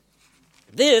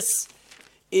This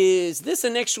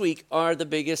and next week are the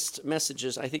biggest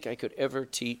messages I think I could ever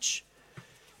teach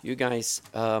you guys.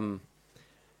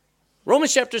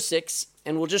 Romans chapter 6,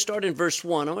 and we'll just start in verse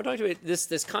 1. I want to talk about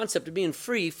this concept of being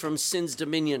free from sin's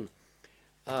dominion.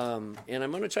 And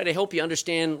I'm going to try to help you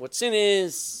understand what sin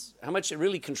is, how much it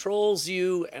really controls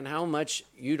you, and how much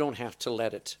you don't have to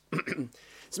let it.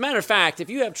 As a matter of fact, if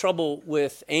you have trouble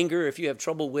with anger, if you have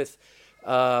trouble with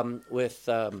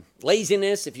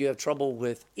laziness, if you have trouble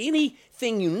with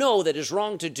anything you know that is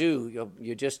wrong to do,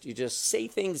 you just say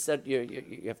things that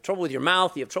you have trouble with your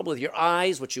mouth, you have trouble with your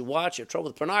eyes, what you watch, you have trouble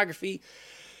with pornography.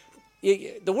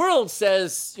 The world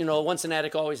says, once an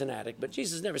addict, always an addict, but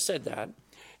Jesus never said that.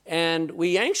 And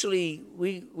we actually,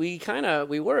 we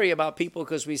worry about people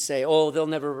because we say, oh, they'll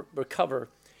never recover.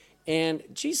 And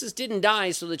Jesus didn't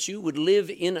die so that you would live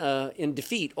in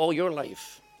defeat all your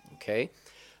life, okay?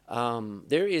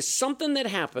 There is something that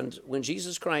happened when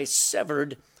Jesus Christ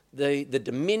severed the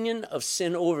dominion of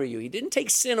sin over you. He didn't take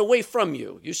sin away from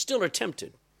you. You still are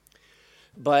tempted.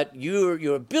 But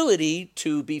your ability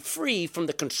to be free from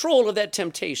the control of that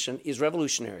temptation is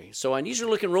revolutionary. So I need you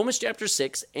to look in Romans chapter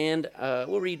 6, and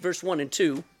we'll read verse 1 and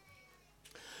 2.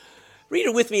 Read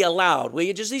it with me aloud, will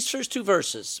you? Just these first two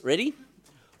verses. Ready?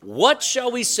 What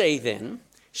shall we say then?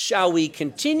 Shall we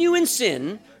continue in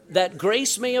sin that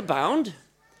grace may abound?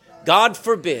 God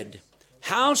forbid.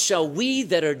 How shall we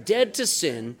that are dead to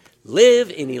sin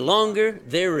live any longer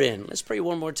therein? Let's pray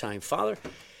one more time. Father,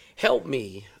 help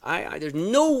me. There's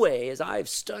no way, as I've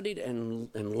studied and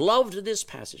loved this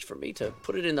passage, for me to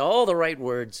put it into all the right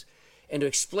words and to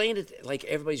explain it like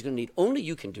everybody's going to need. Only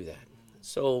you can do that.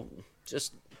 So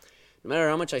just no matter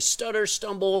how much I stutter,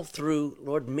 stumble through,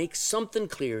 Lord, make something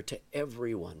clear to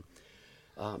everyone.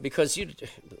 Because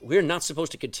we're not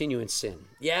supposed to continue in sin.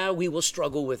 Yeah, we will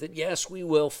struggle with it. Yes, we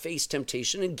will face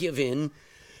temptation and give in,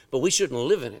 but we shouldn't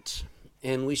live in it.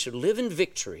 And we should live in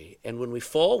victory. And when we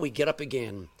fall, we get up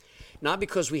again. Not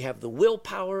because we have the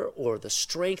willpower or the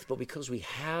strength, but because we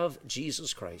have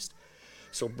Jesus Christ.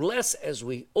 So bless as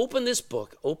we open this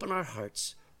book, open our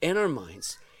hearts and our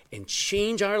minds, and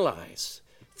change our lives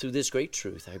through this great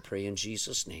truth. I pray in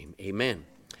Jesus' name. Amen.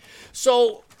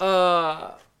 So,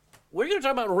 we're going to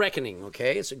talk about reckoning,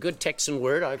 okay? It's a good Texan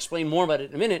word. I'll explain more about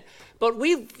it in a minute. But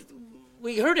we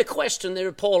heard a question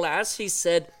there Paul asked. He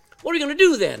said, what are we going to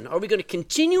do then? Are we going to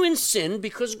continue in sin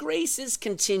because grace is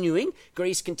continuing?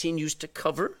 Grace continues to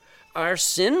cover our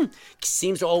sin,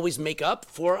 seems to always make up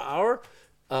for our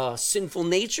sinful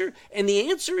nature. And the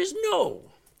answer is no.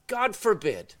 God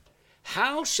forbid.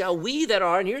 How shall we that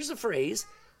are, and here's the phrase,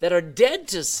 that are dead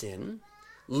to sin,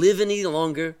 live any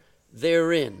longer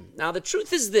therein? Now, the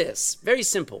truth is this, very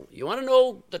simple. You want to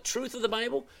know the truth of the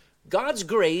Bible? God's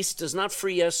grace does not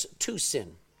free us to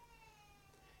sin.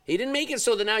 He didn't make it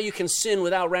so that now you can sin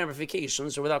without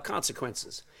ramifications or without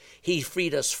consequences. He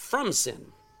freed us from sin.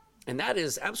 And that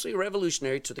is absolutely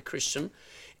revolutionary to the Christian.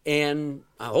 And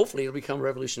hopefully it'll become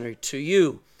revolutionary to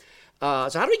you.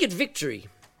 So how do we get victory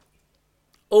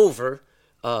over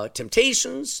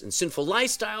temptations and sinful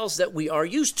lifestyles that we are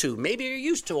used to? Maybe you're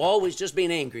used to always just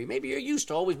being angry. Maybe you're used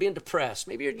to always being depressed.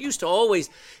 Maybe you're used to always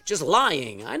just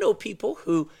lying. I know people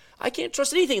who I can't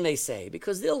trust anything they say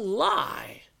because they'll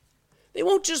lie. They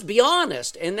won't just be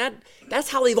honest, and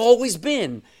that's how they've always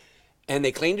been. And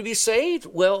they claim to be saved.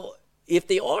 Well, if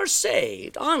they are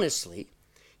saved, honestly,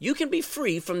 you can be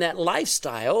free from that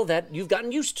lifestyle that you've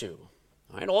gotten used to.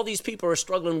 All right? All these people are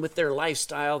struggling with their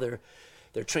lifestyle. They're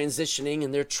transitioning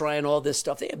and they're trying all this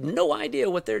stuff. They have no idea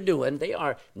what they're doing. They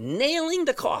are nailing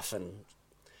the coffin.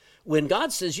 When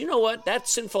God says, you know what, that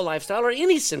sinful lifestyle or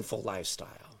any sinful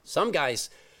lifestyle. Some guys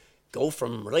go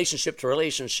from relationship to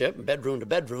relationship, bedroom to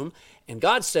bedroom, and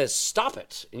God says, stop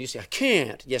it. And you say, I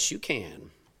can't. Yes, you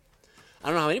can. I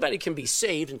don't know how anybody can be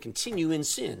saved and continue in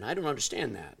sin. I don't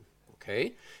understand that,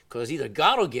 okay? Because either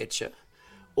God will get you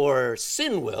or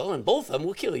sin will, and both of them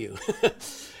will kill you.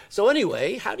 So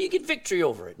anyway, how do you get victory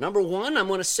over it? Number one, I'm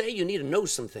going to say you need to know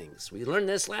some things. We learned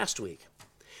this last week.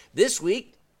 This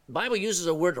week, the Bible uses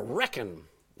a word reckon.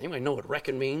 Anybody know what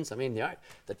reckon means? I mean,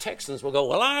 the Texans will go,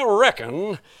 well, I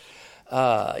reckon.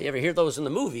 You ever hear those in the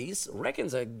movies?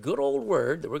 Reckon's a good old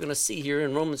word that we're going to see here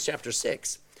in Romans chapter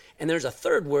 6. And there's a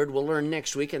third word we'll learn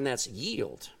next week, and that's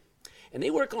yield. And they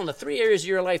work on the three areas of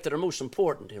your life that are most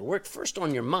important. It worked first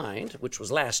on your mind, which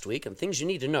was last week, and things you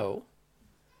need to know.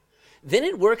 Then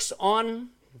it works on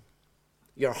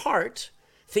your heart,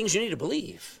 things you need to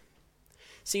believe.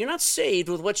 See, you're not saved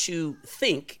with what you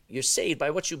think. You're saved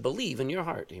by what you believe in your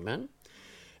heart. Amen?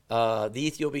 The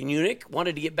Ethiopian eunuch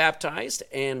wanted to get baptized,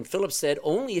 and Philip said,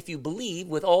 only if you believe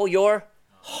with all your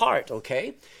heart,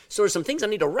 okay? So there's some things I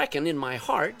need to reckon in my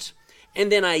heart,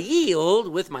 and then I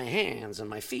yield with my hands and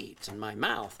my feet and my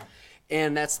mouth.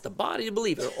 And that's the body of the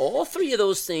believer. All three of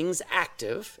those things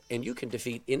active, and you can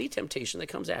defeat any temptation that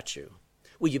comes at you.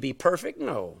 Will you be perfect?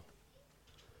 No.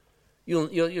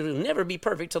 You'll never be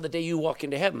perfect till the day you walk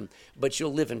into heaven, but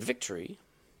you'll live in victory.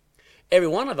 Every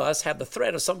one of us have the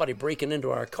threat of somebody breaking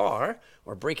into our car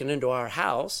or breaking into our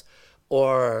house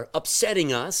or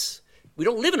upsetting us. We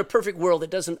don't live in a perfect world that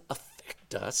doesn't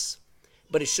affect us,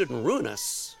 but it shouldn't ruin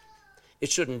us. It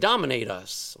shouldn't dominate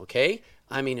us, okay?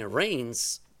 I mean, it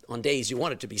rains on days you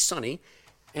want it to be sunny,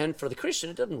 and for the Christian,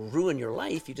 it doesn't ruin your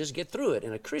life. You just get through it.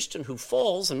 And a Christian who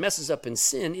falls and messes up in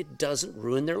sin, it doesn't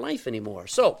ruin their life anymore.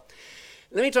 So,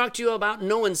 let me talk to you about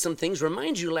knowing some things.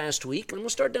 Remind you last week, and we'll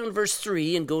start down verse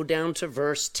 3 and go down to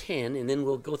verse 10, and then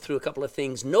we'll go through a couple of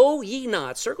things. Know ye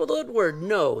not. Circle that word,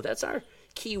 know. That's our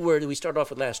key word that we started off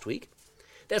with last week.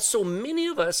 That so many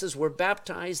of us, as we're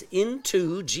baptized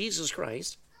into Jesus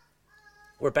Christ,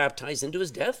 we're baptized into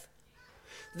his death.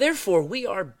 Therefore, we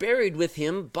are buried with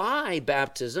him by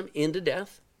baptism into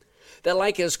death, that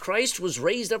like as Christ was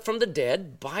raised up from the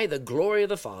dead by the glory of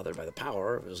the Father, by the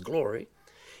power of his glory,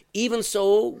 even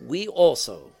so we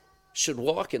also should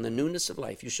walk in the newness of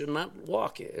life. You should not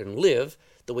walk and live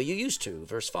the way you used to.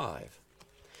 Verse 5.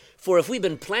 For if we've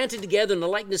been planted together in the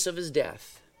likeness of his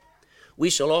death, we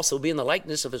shall also be in the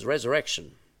likeness of his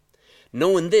resurrection.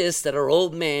 Knowing this, that our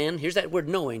old man, here's that word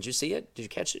knowing. Did you see it? Did you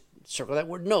catch it? Circle that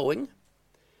word knowing.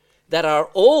 That our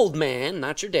old man,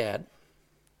 not your dad,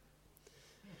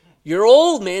 your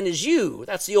old man is you.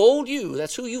 That's the old you.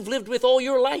 That's who you've lived with all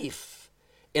your life.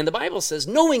 And the Bible says,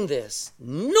 knowing this,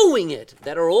 knowing it,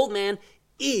 that our old man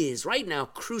is right now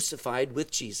crucified with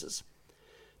Jesus.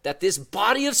 That this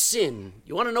body of sin,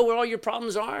 you want to know where all your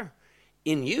problems are?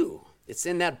 In you. It's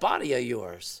in that body of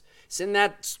yours. It's in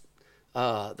that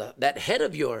that head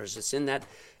of yours. It's in that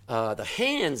the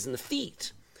hands and the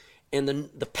feet and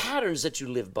the patterns that you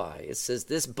live by. It says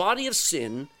this body of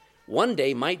sin one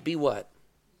day might be what?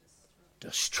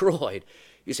 Destroyed.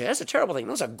 You say, that's a terrible thing.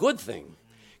 No, it's a good thing.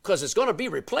 Because it's going to be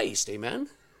replaced, amen?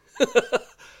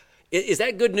 Is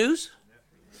that good news?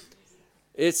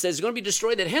 It says it's going to be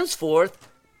destroyed, that henceforth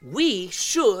we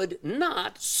should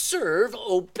not serve,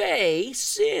 obey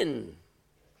sin.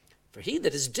 For he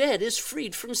that is dead is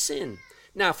freed from sin.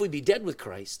 Now, if we be dead with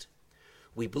Christ,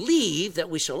 we believe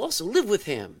that we shall also live with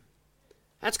him.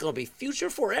 That's going to be future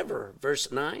forever.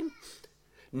 Verse 9.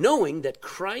 Knowing that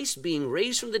Christ being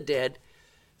raised from the dead,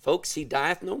 folks, he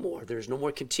dieth no more. There is no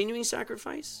more continuing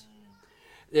sacrifice.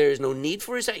 There is no need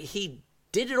for his. He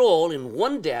did it all in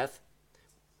one death.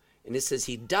 And it says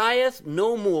he dieth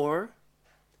no more.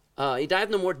 He dieth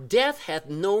no more. Death hath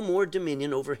no more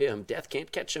dominion over him. Death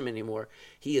can't catch him anymore.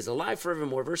 He is alive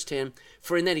forevermore. Verse 10.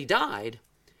 For in that he died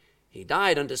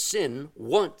unto sin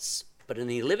once. But in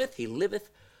he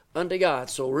liveth unto God.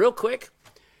 So real quick,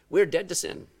 we're dead to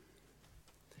sin.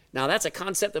 Now, that's a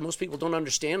concept that most people don't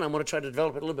understand. I'm going to try to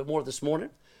develop it a little bit more this morning.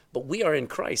 But we are in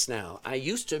Christ now. I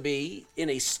used to be in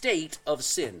a state of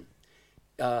sin.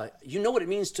 You know what it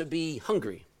means to be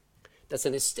hungry. That's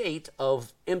in a state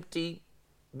of empty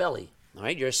belly. All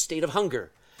right, you're a state of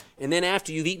hunger. And then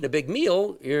after you've eaten a big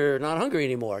meal, you're not hungry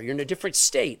anymore. You're in a different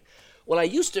state. Well, I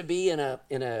used to be in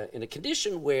a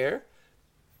condition where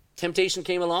temptation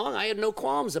came along, I had no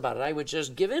qualms about it. I would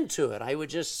just give in to it. I would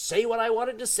just say what I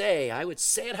wanted to say. I would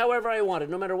say it however I wanted,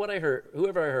 no matter what I hurt,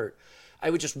 whoever I hurt. I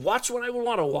would just watch what I would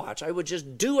want to watch. I would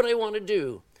just do what I want to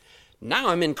do. Now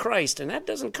I'm in Christ, and that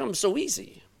doesn't come so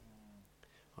easy.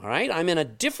 All right? I'm in a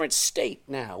different state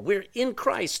now. We're in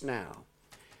Christ now.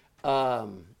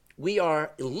 We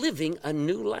are living a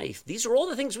new life. These are all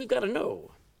the things we've got to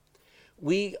know.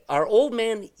 Our old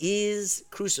man is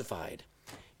crucified.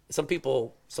 Some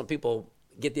people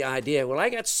get the idea, well, I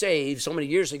got saved so many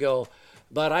years ago,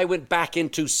 but I went back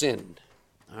into sin.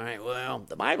 All right, well,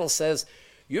 the Bible says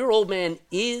your old man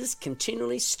is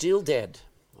continually still dead.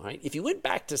 All right, if you went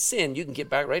back to sin, you can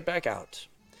get right back out.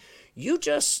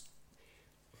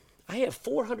 I have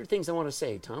 400 things I want to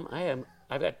say, Tom.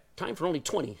 I've got time for only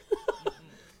 20.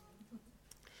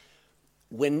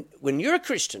 When you're a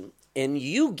Christian and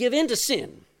you give in to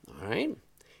sin, all right,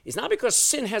 it's not because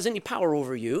sin has any power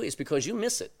over you. It's because you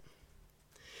miss it.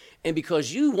 And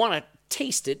because you want to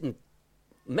taste it and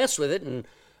mess with it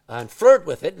and flirt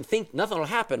with it and think nothing will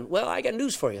happen. Well, I got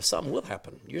news for you. Something will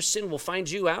happen. Your sin will find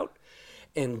you out.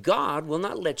 And God will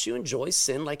not let you enjoy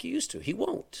sin like you used to. He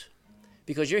won't.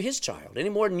 Because you're his child. Any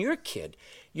more than your kid.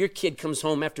 Your kid comes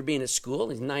home after being at school.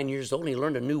 He's 9 years old and he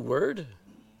learned a new word.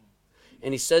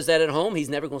 And he says that at home. He's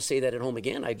never going to say that at home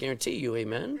again. I guarantee you.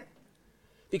 Amen.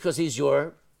 Because he's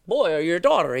your boy or your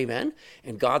daughter, amen?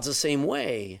 And God's the same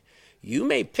way. You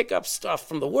may pick up stuff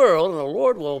from the world, and the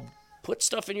Lord will put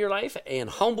stuff in your life and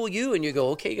humble you, and you go,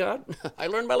 okay, God, I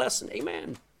learned my lesson,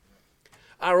 amen.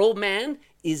 Our old man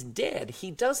is dead.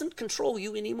 He doesn't control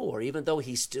you anymore, even though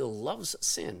he still loves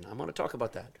sin. I'm going to talk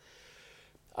about that.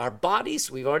 Our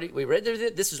bodies, we read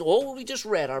this is all what we just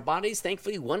read. Our bodies,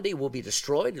 thankfully, one day will be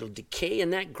destroyed. It'll decay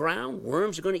in that ground.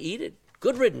 Worms are going to eat it.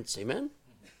 Good riddance, amen?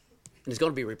 And it's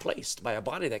going to be replaced by a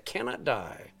body that cannot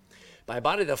die, by a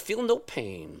body that'll feel no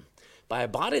pain, by a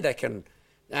body that can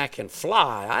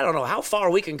fly. I don't know how far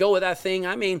we can go with that thing.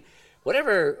 I mean,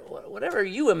 whatever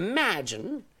you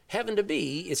imagine heaven to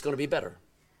be, it's going to be better.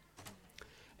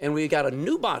 And we got a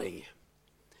new body.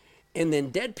 And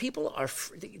then dead people are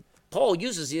free. Paul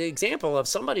uses the example of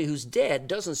somebody who's dead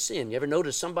doesn't sin. You ever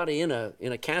notice somebody in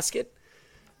a casket?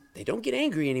 They don't get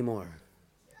angry anymore.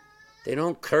 They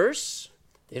don't curse.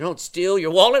 They don't steal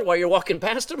your wallet while you're walking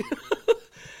past them.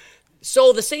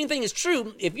 So the same thing is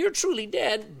true. If you're truly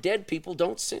dead people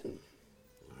don't sin.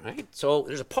 All right? So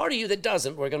there's a part of you that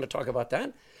doesn't. We're going to talk about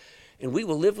that. And we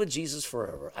will live with Jesus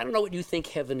forever. I don't know what you think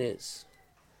heaven is,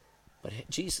 but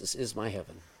Jesus is my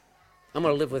heaven. I'm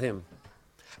going to live with him.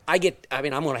 I'm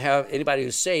going to have anybody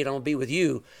who's saved, I'm going to be with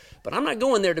you, but I'm not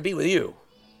going there to be with you.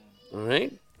 All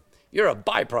right? You're a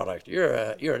byproduct.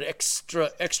 You're an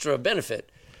extra benefit.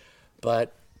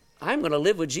 But I'm going to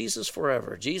live with Jesus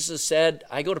forever. Jesus said,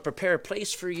 I go to prepare a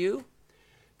place for you,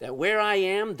 that where I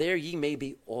am, there ye may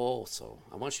be also.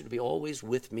 I want you to be always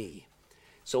with me.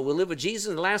 So we'll live with Jesus.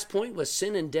 And the last point was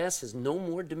sin and death has no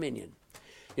more dominion.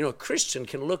 You know, a Christian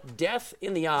can look death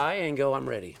in the eye and go, I'm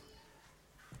ready.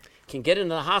 Can get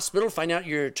into the hospital, find out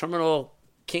your terminal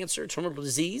cancer, terminal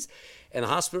disease, and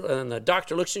the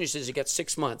doctor looks at you and says, you got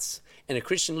 6 months. And a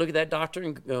Christian look at that doctor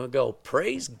and go,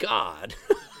 praise God.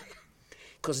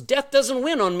 Because death doesn't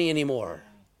win on me anymore.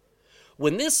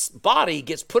 When this body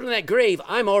gets put in that grave,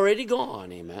 I'm already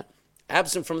gone, amen.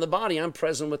 Absent from the body, I'm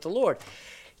present with the Lord.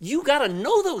 You got to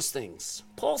know those things.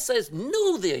 Paul says,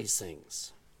 know these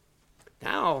things.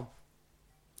 Now,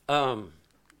 I'm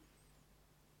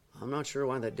not sure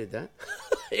why that did that.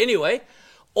 Anyway,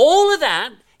 all of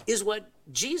that is what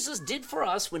Jesus did for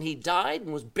us when he died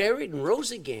and was buried and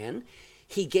rose again.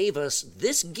 He gave us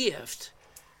this gift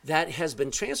that has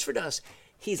been transferred to us.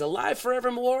 He's alive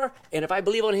forevermore, and if I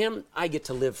believe on him, I get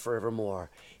to live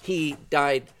forevermore. He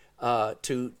died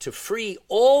to free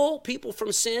all people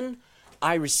from sin.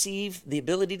 I receive the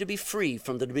ability to be free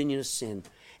from the dominion of sin.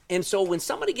 And so when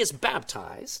somebody gets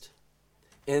baptized,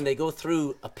 and they go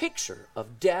through a picture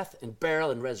of death and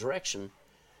burial and resurrection,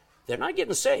 they're not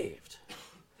getting saved.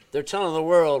 They're telling the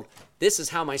world, this is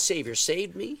how my Savior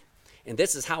saved me, and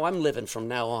this is how I'm living from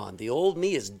now on. The old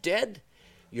me is dead.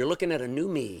 You're looking at a new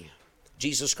me.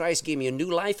 Jesus Christ gave me a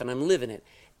new life, and I'm living it.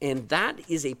 And that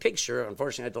is a picture,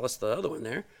 unfortunately I lost the other one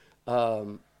there,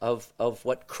 of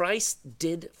what Christ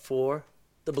did for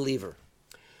the believer.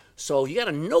 So you got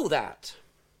to know that.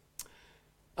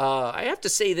 I have to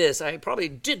say this, I probably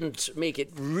didn't make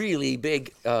it really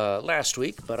big last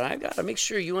week, but I got to make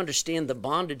sure you understand the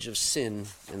bondage of sin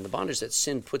and the bondage that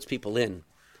sin puts people in.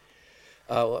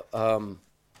 The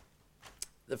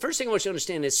first thing I want you to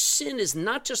understand is sin is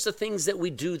not just the things that we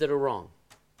do that are wrong.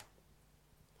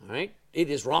 All right? It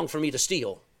is wrong for me to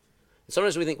steal. And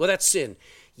sometimes we think, well, that's sin.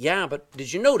 Yeah, but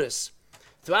did you notice?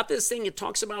 Throughout this thing, it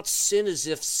talks about sin as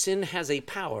if sin has a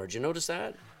power. Did you notice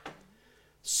that?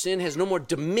 Sin has no more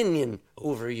dominion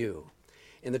over you.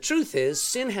 And the truth is,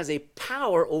 sin has a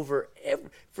power over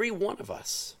every one of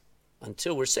us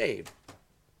until we're saved.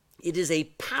 It is a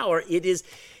power. It is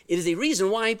a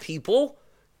reason why people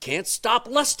can't stop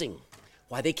lusting,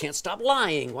 why they can't stop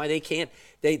lying, why they can't,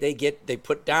 they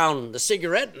put down the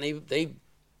cigarette and they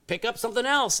pick up something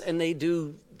else and they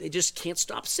just can't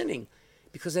stop sinning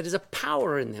because that is a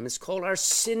power in them. It's called our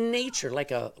sin nature,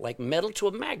 like metal to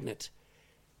a magnet.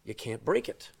 You can't break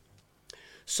it.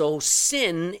 So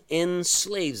sin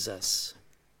enslaves us.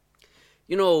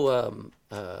 You know,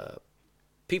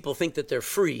 people think that they're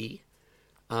free,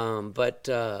 but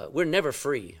we're never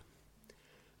free.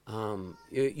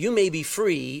 You may be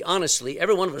free, honestly,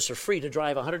 every one of us are free to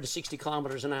drive 160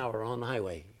 kilometers an hour on the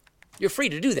highway. You're free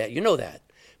to do that, you know that,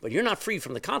 but you're not free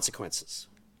from the consequences.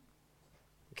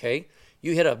 Okay?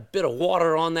 You hit a bit of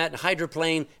water on that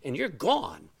hydroplane and you're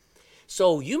gone.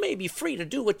 So you may be free to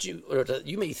do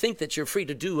you may think that you're free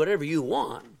to do whatever you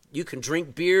want. You can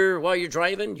drink beer while you're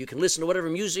driving. You can listen to whatever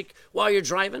music while you're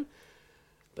driving.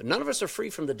 But none of us are free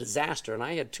from the disaster. And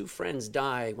I had 2 friends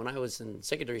die when I was in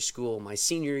secondary school, my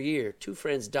senior year. 2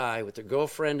 friends die with their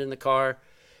girlfriend in the car.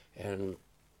 And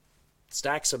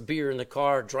stacks of beer in the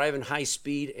car, driving high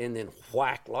speed, and then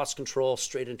whack, lost control,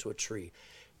 straight into a tree.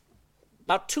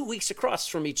 About 2 weeks across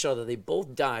from each other, they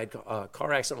both died,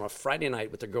 car accident on a Friday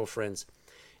night with their girlfriends,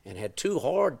 and had 2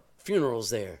 hard funerals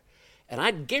there. And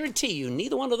I guarantee you,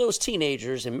 neither one of those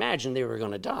teenagers imagined they were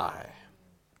going to die.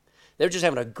 They're just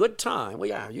having a good time. Well,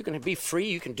 yeah, you can be free.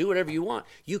 You can do whatever you want.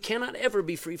 You cannot ever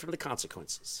be free from the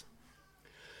consequences.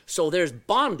 So there's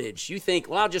bondage. You think,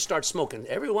 well, I'll just start smoking.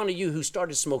 Every one of you who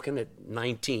started smoking at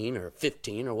 19 or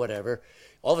 15 or whatever,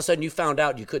 all of a sudden you found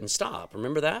out you couldn't stop.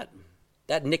 Remember that?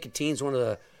 That nicotine's one of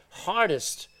the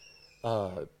hardest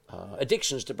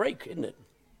addictions to break, isn't it?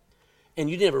 And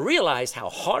you never realized how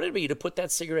hard it'd be to put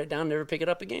that cigarette down and never pick it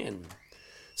up again.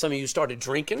 Some of you started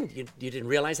drinking. You didn't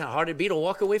realize how hard it'd be to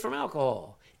walk away from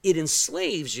alcohol. It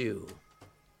enslaves you.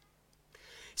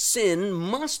 Sin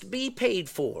must be paid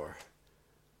for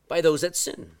by those that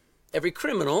sin. Every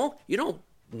criminal, you don't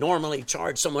normally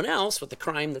charge someone else with the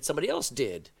crime that somebody else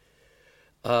did.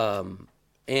 You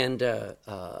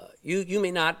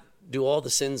may not do all the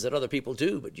sins that other people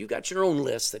do, but you got your own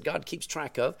list that God keeps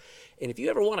track of. And if you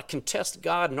ever want to contest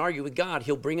God and argue with God,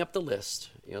 he'll bring up the list.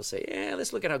 He'll say, yeah,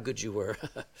 let's look at how good you were.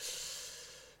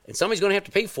 And somebody's going to have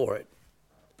to pay for it.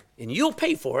 And you'll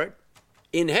pay for it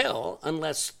in hell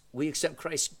unless we accept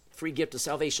Christ's free gift of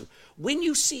salvation. When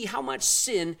you see how much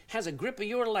sin has a grip of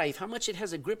your life, how much it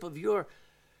has a grip of your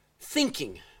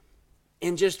thinking,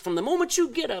 and just from the moment you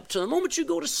get up to the moment you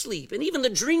go to sleep, and even the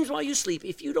dreams while you sleep,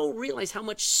 if you don't realize how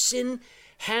much sin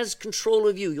has control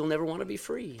of you, you'll never want to be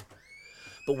free.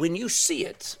 But when you see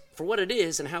it for what it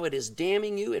is and how it is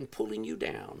damning you and pulling you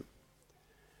down,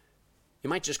 you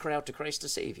might just cry out to Christ to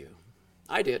save you.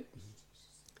 I did.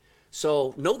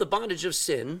 So know the bondage of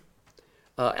sin.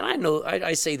 And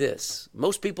I say this.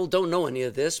 Most people don't know any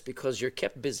of this because you're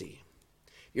kept busy.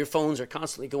 Your phones are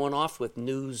constantly going off with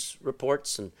news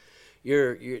reports, and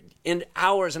you're in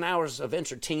hours and hours of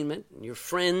entertainment, and your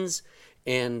friends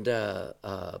and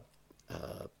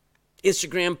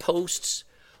Instagram posts.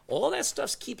 All that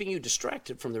stuff's keeping you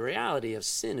distracted from the reality of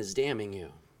sin is damning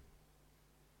you.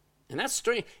 And that's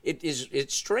strange.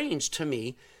 It's strange to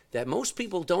me that most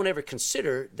people don't ever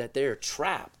consider that they're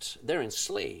trapped, they're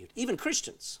enslaved, even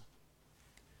Christians.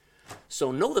 So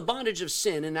know the bondage of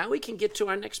sin, and now we can get to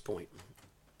our next point.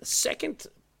 The second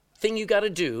thing you got to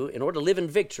do in order to live in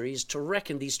victory is to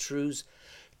reckon these truths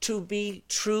to be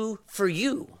true for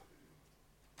you.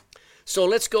 So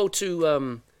let's go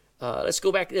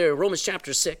back there, Romans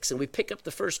chapter 6, and we pick up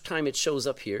the first time it shows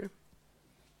up here.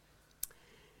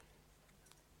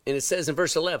 And it says in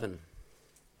verse 11,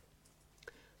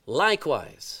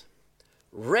 likewise,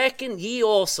 reckon ye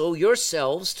also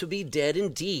yourselves to be dead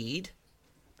indeed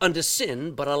unto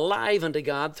sin, but alive unto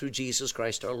God through Jesus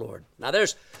Christ our Lord. Now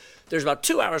there's about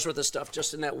 2 hours worth of stuff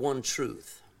just in that one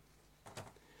truth.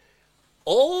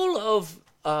 All of,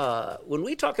 when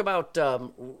we talk about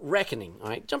reckoning, all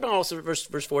right, jump on also to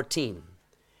verse 14.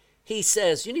 He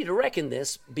says, you need to reckon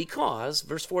this because,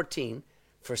 verse 14,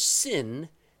 for sin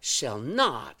shall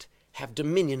not have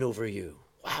dominion over you.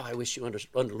 Wow, I wish you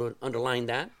underlined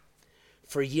that.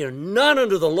 For ye are not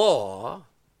under the law,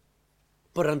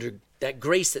 but under that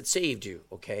grace that saved you,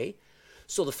 okay?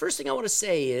 So the first thing I want to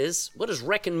say is, what does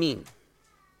reckon mean?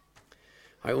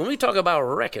 All right, when we talk about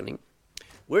reckoning,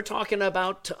 we're talking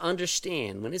about to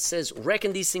understand. When it says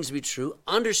reckon these things to be true,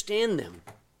 understand them,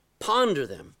 ponder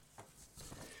them.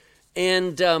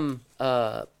 And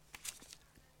the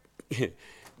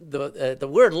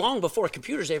word, long before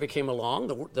computers ever came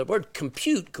along, the word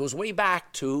compute goes way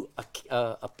back to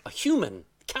a human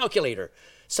calculator.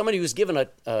 Somebody who was given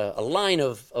a line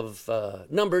of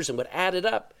numbers and would add it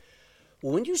up.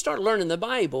 Well, when you start learning the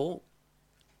Bible,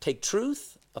 take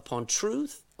truth upon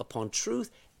truth upon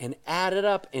truth and add it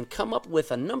up and come up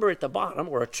with a number at the bottom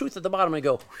or a truth at the bottom and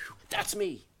go, that's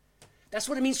me. That's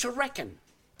what it means to reckon.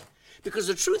 Because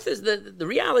the truth is, the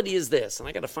reality is this, and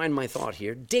I got to find my thought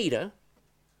here, data,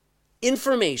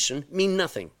 information mean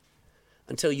nothing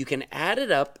until you can add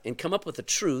it up and come up with a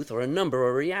truth or a number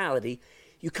or a reality.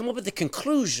 You come up with the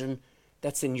conclusion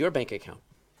that's in your bank account.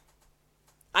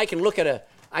 I can look at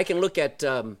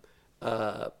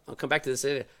I'll come back to this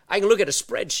later. I can look at a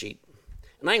spreadsheet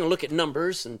and I can look at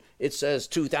numbers and it says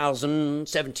 2,000,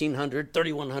 1,700,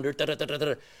 3,100, da da da da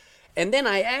da. And then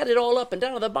I add it all up and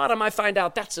down to the bottom I find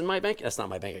out that's in my bank. That's not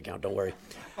my bank account, don't worry.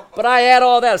 But I add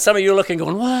all that. Some of you are looking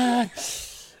going,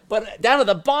 what? But down to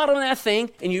the bottom of that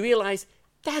thing and you realize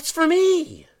that's for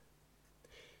me.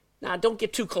 Now, don't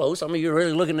get too close. Some of you are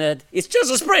really looking at, it's just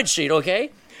a spreadsheet,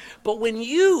 okay? But when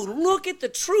you look at the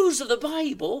truths of the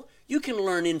Bible, you can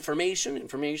learn information.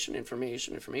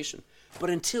 But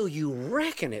until you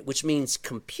reckon it, which means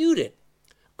compute it,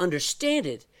 understand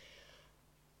it,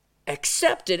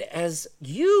 accept it as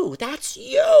you. That's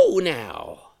you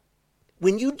now.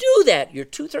 When you do that, you're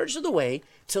 2/3 of the way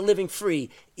to living free.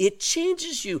 It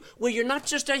changes you where you're not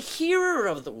just a hearer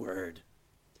of the word,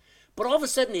 but all of a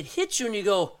sudden it hits you and you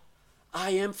go,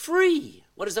 I am free.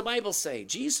 What does the Bible say?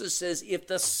 Jesus says, if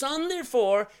the Son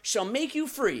therefore shall make you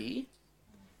free,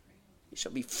 you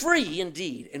shall be free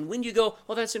indeed. And when you go,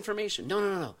 oh, that's information.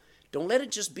 No. Don't let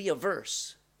it just be a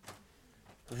verse.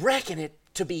 Reckon it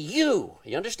to be you.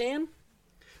 You understand?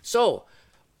 So,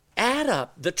 add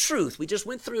up the truth. We just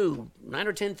went through 9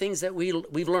 or 10 things that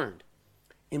we've learned.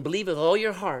 And believe with all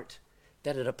your heart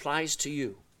that it applies to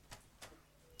you.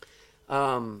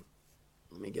 Let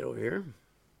me get over here.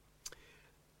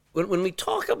 When we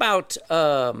talk about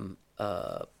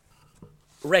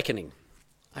reckoning,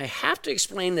 I have to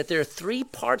explain that there are 3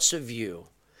 parts of you.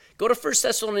 Go to 1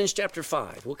 Thessalonians chapter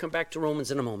 5. We'll come back to Romans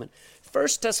in a moment.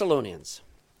 1 Thessalonians,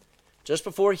 just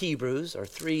before Hebrews, are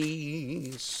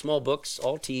 3 small books,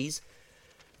 all T's.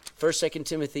 1st, 2nd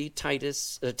Timothy,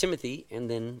 Timothy, and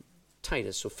then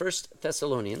Titus. So 1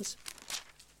 Thessalonians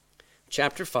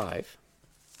chapter 5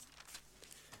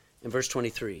 and verse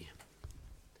 23.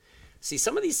 See,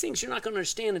 some of these things you're not going to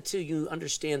understand until you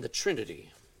understand the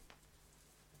Trinity.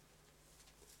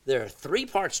 There are 3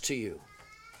 parts to you.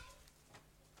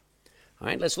 All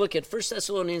right, let's look at 1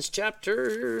 Thessalonians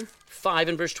chapter 5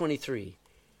 and verse 23.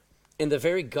 And the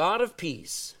very God of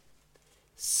peace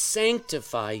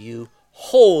sanctify you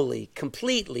wholly,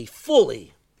 completely,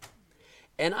 fully.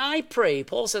 And I pray,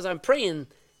 Paul says, I'm praying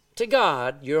to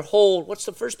God, your whole, what's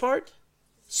the first part?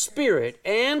 Spirit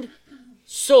and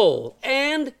soul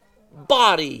and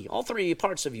body, all 3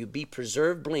 parts of you, be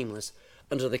preserved blameless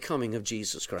unto the coming of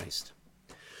Jesus Christ.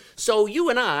 So you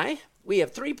and I, we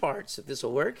have 3 parts, if this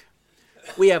will work.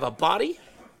 We have a body.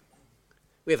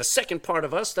 We have a second part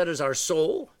of us, that is our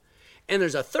soul. And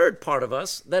there's a third part of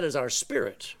us, that is our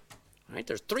spirit. All right?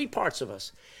 There's 3 parts of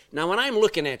us. Now, when I'm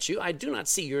looking at you, I do not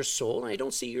see your soul. I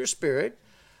don't see your spirit.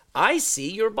 I see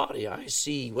your body. I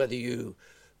see whether you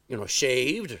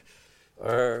shaved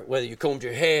or whether you combed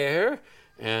your hair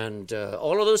and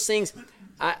all of those things.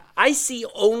 I see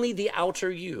only the outer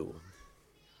you.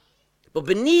 But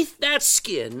beneath that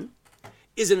skin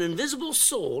is an invisible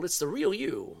soul. It's the real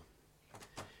you.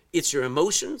 It's your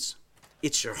emotions.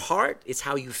 It's your heart. It's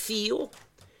how you feel.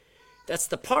 That's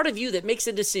the part of you that makes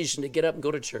a decision to get up and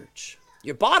go to church.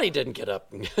 Your body didn't get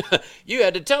up. You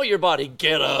had to tell your body,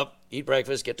 get up, eat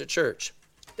breakfast, get to church.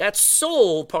 That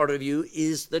soul part of you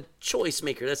is the choice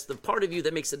maker. That's the part of you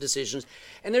that makes the decisions.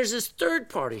 And there's this third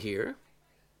part of here,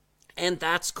 and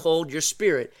that's called your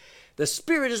spirit. The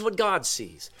spirit is what God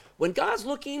sees. When God's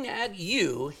looking at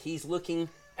you, he's looking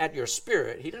at your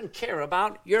spirit. He doesn't care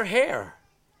about your hair.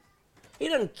 He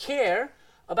doesn't care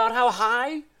about how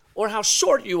high or how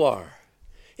short you are.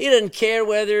 He doesn't care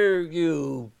whether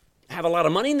you have a lot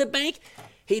of money in the bank.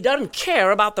 He doesn't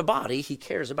care about the body. He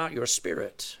cares about your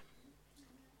spirit.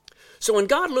 So when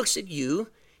God looks at you,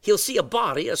 he'll see a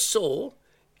body, a soul,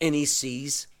 and he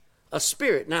sees a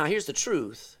spirit. Now, here's the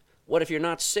truth. What if you're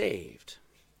not saved?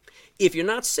 If you're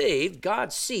not saved,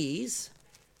 God sees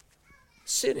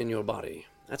sin in your body.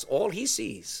 That's all he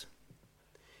sees.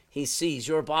 He sees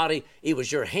your body. It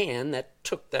was your hand that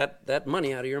took that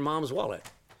money out of your mom's wallet.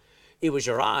 It was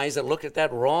your eyes that looked at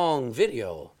that wrong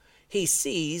video. He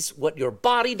sees what your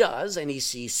body does, and he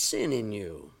sees sin in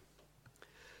you.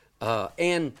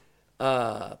 The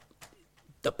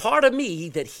part of me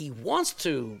that he wants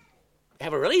to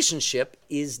have a relationship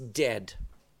is dead.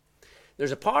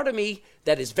 There's a part of me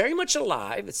that is very much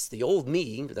alive. It's the old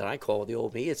me that I call the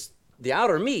old me. It's the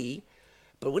outer me.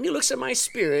 But when he looks at my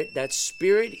spirit, that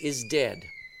spirit is dead.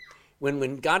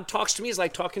 When God talks to me, it's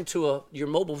like talking to your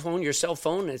mobile phone, your cell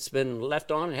phone. It's been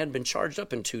left on and hadn't been charged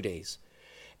up in 2 days.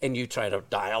 And you try to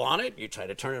dial on it. You try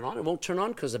to turn it on. It won't turn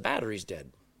on because the battery's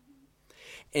dead.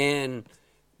 And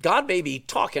God may be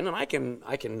talking, and I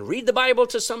can read the Bible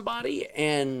to somebody,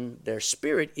 and their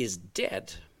spirit is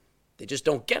dead. They just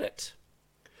don't get it.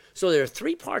 So there are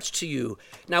 3 parts to you.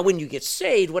 Now, when you get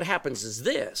saved, what happens is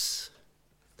this.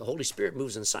 The Holy Spirit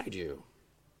moves inside you.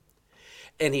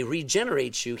 And he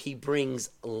regenerates you. He brings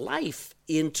life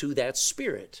into that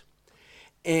spirit.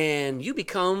 And you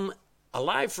become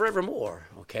alive forevermore,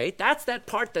 okay? That's that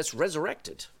part that's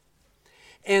resurrected.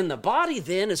 And the body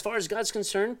then, as far as God's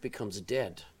concerned, becomes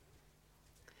dead.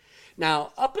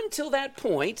 Now, up until that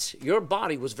point, your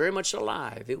body was very much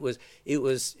alive. It was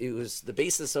the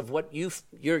basis of what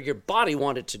your body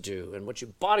wanted to do and what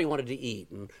your body wanted to eat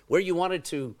and where you wanted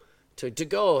to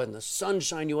go and the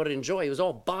sunshine you wanted to enjoy. It was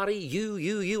all body,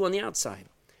 you on the outside.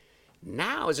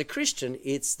 Now, as a Christian,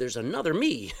 there's another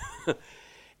me.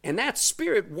 And that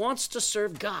spirit wants to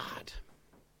serve God.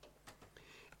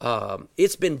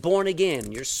 It's been born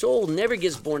again. Your soul never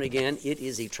gets born again. It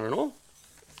is eternal.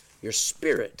 Your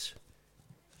spirit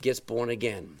gets born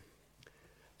again.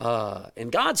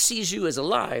 And God sees you as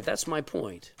alive. That's my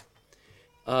point.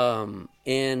 The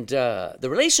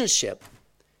relationship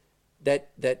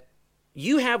that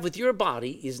you have with your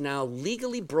body is now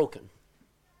legally broken.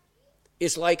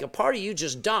 It's like a part of you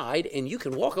just died and you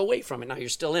can walk away from it. Now you're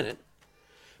still in it.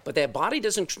 But that body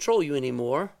doesn't control you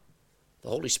anymore. The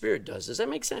Holy Spirit does. Does that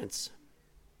make sense?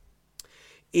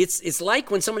 It's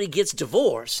like when somebody gets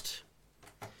divorced.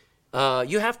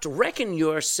 You have to reckon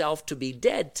yourself to be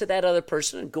dead to that other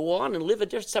person and go on and live a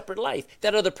different, separate life.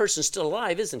 That other person's still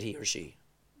alive, isn't he or she?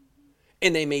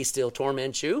 And they may still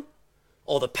torment you.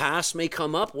 Or the past may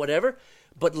come up, whatever.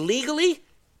 But legally,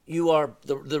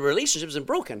 the relationship isn't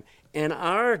broken. And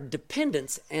our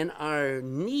dependence and our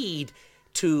need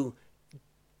to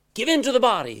give into the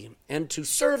body and to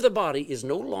serve the body is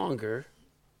no longer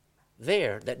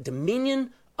there. That dominion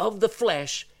of the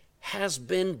flesh has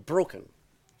been broken.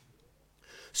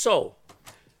 So,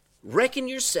 reckon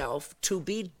yourself to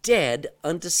be dead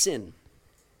unto sin.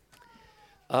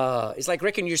 It's like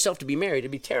reckon yourself to be married.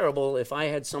 It'd be terrible if I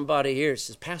had somebody here who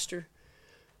says, Pastor,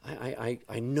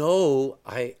 I know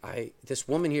this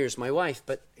woman here is my wife,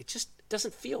 but it just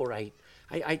doesn't feel right.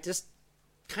 I just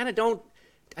kind of don't,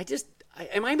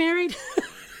 am I married?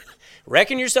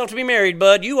 Reckon yourself to be married,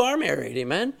 bud. You are married,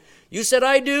 amen? You said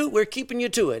I do, we're keeping you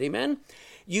to it, amen?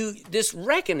 This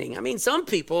reckoning, some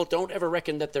people don't ever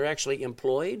reckon that they're actually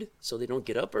employed, so they don't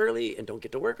get up early and don't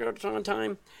get to work on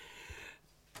time.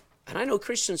 And I know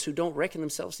Christians who don't reckon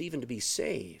themselves even to be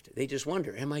saved. They just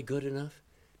wonder, am I good enough?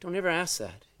 Don't ever ask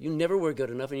that. You never were good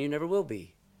enough and you never will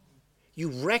be. You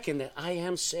reckon that I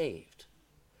am saved.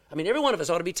 Every one of us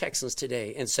ought to be Texans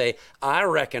today and say, I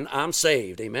reckon I'm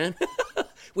saved, amen?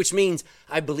 Which means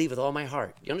I believe with all my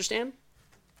heart. You understand?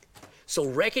 So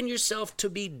reckon yourself to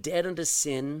be dead unto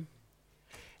sin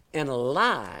and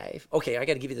alive. Okay, I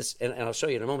got to give you this, and I'll show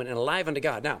you in a moment, and alive unto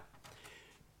God. Now,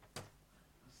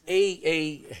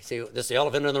 see, this the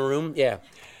elephant in the room? Yeah.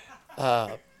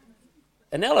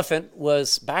 An elephant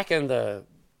was, back in the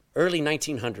early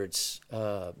 1900s,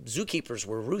 zookeepers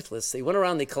were ruthless. They went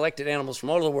around, they collected animals from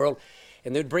all over the world,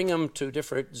 and they'd bring them to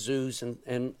different zoos.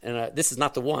 And this is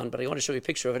not the one, but I want to show you a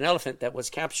picture of an elephant that was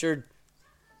captured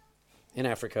in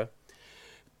Africa,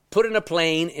 put in a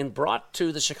plane, and brought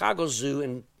to the Chicago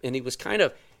Zoo. And he was kind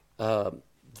of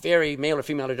very, male or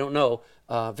female, I don't know,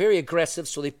 very aggressive.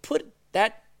 So they put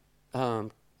that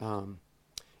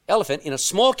elephant in a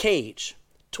small cage,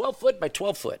 12 foot by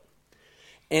 12 foot.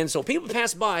 And so people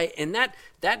pass by, and that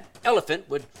elephant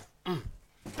would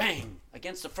bang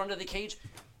against the front of the cage,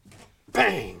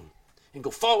 bang, and go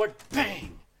forward,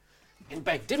 bang, and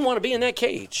bang. Didn't want to be in that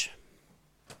cage.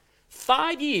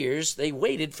 5 years they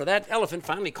waited for that elephant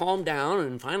finally calm down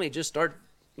and finally just start,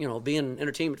 being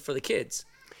entertainment for the kids.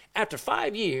 After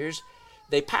 5 years,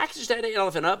 they packaged that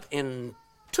elephant up and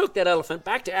took that elephant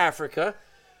back to Africa,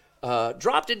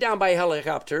 dropped it down by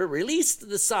helicopter, released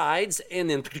the sides, and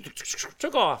then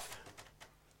took off.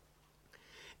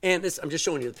 And this, I'm just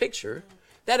showing you the picture.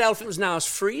 That elephant was now as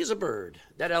free as a bird.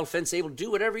 That elephant's able to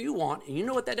do whatever you want. And you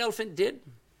know what that elephant did?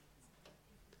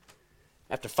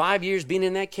 After 5 years being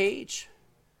in that cage,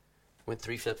 went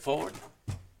 3 steps forward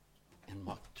and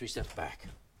walked 3 steps back.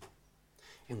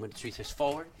 And went 3 steps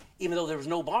forward, even though there was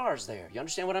no bars there. You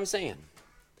understand what I'm saying?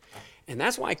 And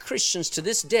that's why Christians to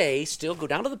this day still go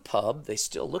down to the pub. They're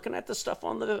still looking at the stuff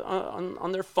on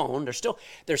their phone.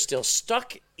 They're still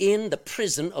stuck in the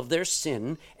prison of their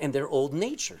sin and their old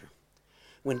nature.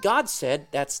 When God said,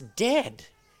 that's dead.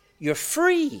 You're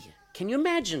free. Can you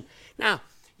imagine? Now,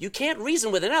 you can't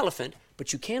reason with an elephant,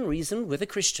 but you can reason with a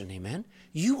Christian, amen?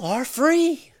 You are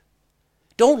free.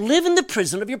 Don't live in the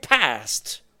prison of your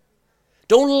past.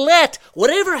 Don't let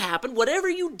whatever happened, whatever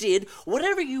you did,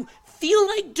 whatever you feel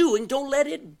like doing, don't let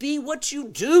it be what you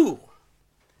do.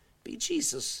 Be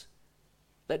Jesus.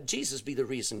 Let Jesus be the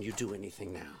reason you do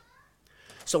anything now.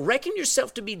 So reckon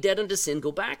yourself to be dead unto sin.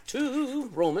 Go back to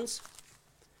Romans.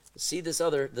 See the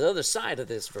other side of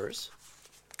this verse.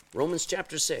 Romans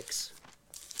chapter 6.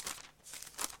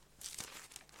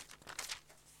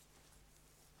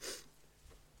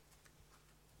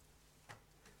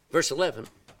 Verse 11.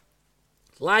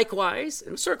 Likewise,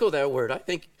 and circle that word. I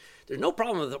think there's no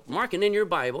problem with marking in your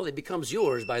Bible. It becomes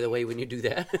yours, by the way, when you do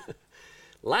that.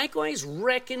 Likewise,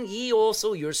 reckon ye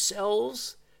also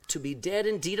yourselves to be dead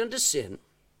indeed unto sin.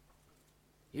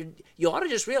 You ought to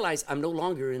just realize I'm no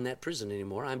longer in that prison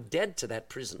anymore. I'm dead to that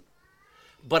prison.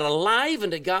 but alive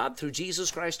unto God through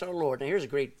Jesus Christ our Lord. Now here's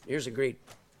a great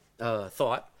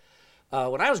thought.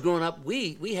 When I was growing up,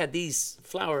 we had these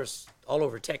flowers all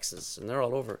over Texas, and they're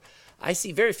all over. I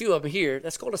see very few of them here.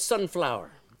 That's called a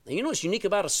sunflower. And you know what's unique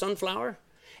about a sunflower?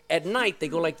 At night, they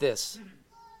go like this.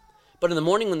 But in the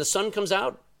morning when the sun comes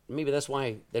out, maybe that's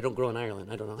why they don't grow in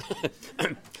Ireland. I don't know.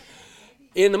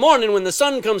 In the morning when the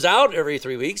sun comes out every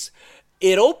 3 weeks,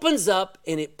 it opens up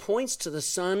and it points to the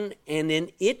sun, and then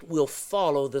it will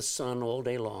follow the sun all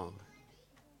day long.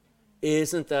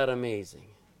 Isn't that amazing?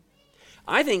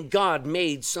 I think God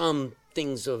made some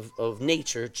things of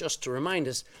nature just to remind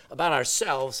us about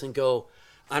ourselves and go,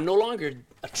 I'm no longer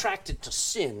attracted to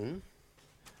sin.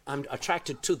 I'm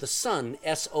attracted to the Son,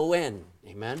 S-O-N.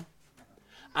 Amen?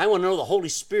 I want to know the Holy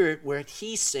Spirit, where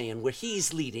He's saying, where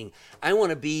He's leading. I want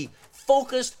to be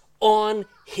focused on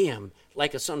Him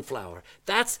like a sunflower.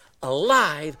 That's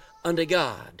alive unto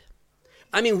God.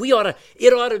 I mean, I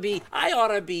ought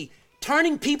to be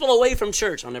turning people away from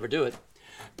church. I'll never do it.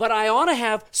 But I ought to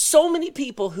have so many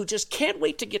people who just can't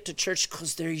wait to get to church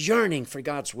because they're yearning for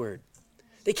God's word.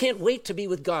 They can't wait to be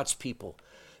with God's people.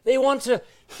 They want to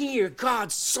hear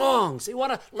God's songs. They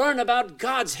want to learn about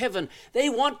God's heaven. They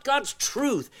want God's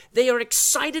truth. They are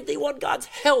excited. They want God's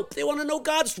help. They want to know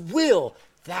God's will.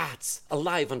 That's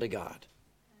alive unto God.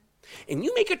 And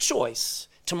you make a choice.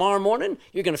 Tomorrow morning,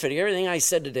 you're going to fit everything I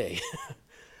said today.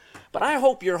 But I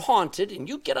hope you're haunted and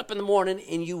you get up in the morning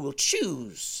and you will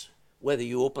choose whether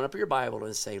you open up your Bible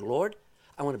and say, Lord,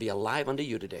 I want to be alive unto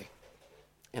you today.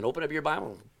 And open up your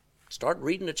Bible. Start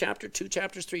reading a chapter, 2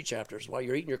 chapters, 3 chapters while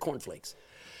you're eating your cornflakes.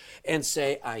 And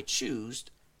say, I choose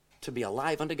to be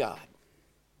alive unto God.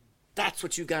 That's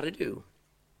what you got to do.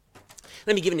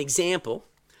 Let me give an example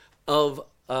of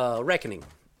reckoning.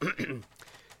 Need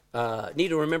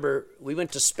to remember, we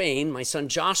went to Spain. My son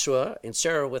Joshua and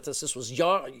Sarah with us. This was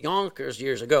Yonkers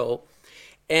years ago.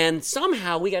 And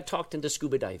somehow we got talked into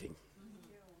scuba diving.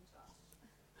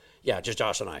 Yeah, just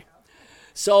Josh and I.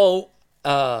 So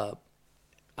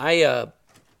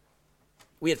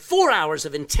we had 4 hours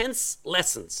of intense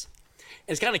lessons.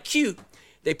 And it's kind of cute.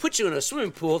 They put you in a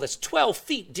swimming pool that's 12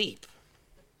 feet deep.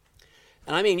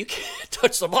 And I mean, you can't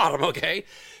touch the bottom, okay?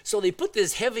 So they put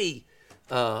this heavy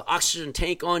oxygen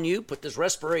tank on you, put this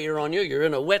respirator on you. You're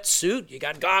in a wetsuit. You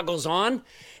got goggles on.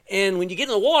 And when you get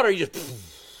in the water, you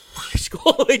just go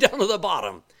all the way down to the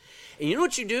bottom. And you know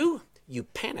what you do? You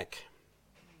panic.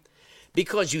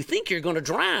 Because you think you're going to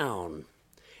drown.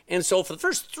 And so for the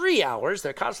first 3 hours,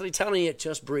 they're constantly telling you,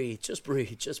 just breathe, just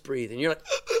breathe, just breathe. And you're like,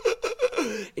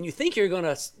 and you think you're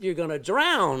gonna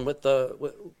drown with the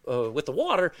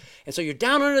water. And so you're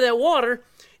down under that water,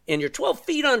 and you're 12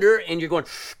 feet under, and you're going,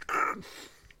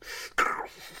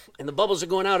 and the bubbles are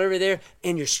going out over there,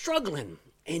 and you're struggling,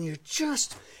 and you're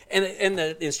just, and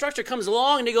the instructor comes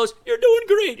along, and he goes, you're doing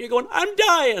great. You're going, I'm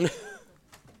dying.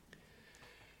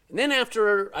 And then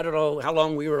after, I don't know how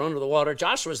long we were under the water,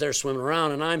 Josh was there swimming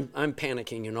around, and I'm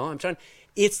panicking, you know. I'm trying.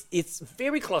 It's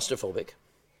very claustrophobic,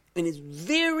 and it's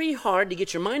very hard to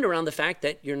get your mind around the fact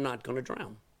that you're not going to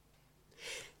drown.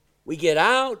 We get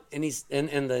out, and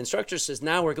the instructor says,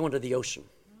 now we're going to the ocean.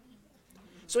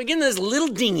 So we get in this little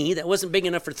dinghy that wasn't big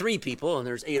enough for 3 people, and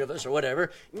there's 8 of us or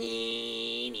whatever. And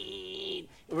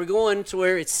we're going to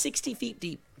where it's 60 feet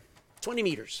deep, 20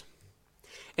 meters.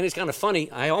 And it's kind of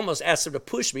funny. I almost asked him to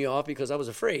push me off because I was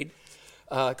afraid.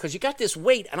 Because you got this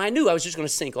weight, and I knew I was just going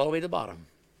to sink all the way to the bottom.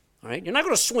 All right? You're not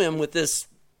going to swim with this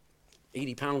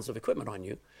 80 pounds of equipment on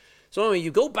you. So anyway,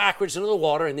 you go backwards into the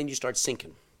water, and then you start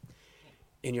sinking.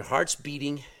 And your heart's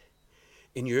beating,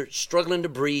 and you're struggling to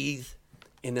breathe.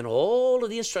 And then all of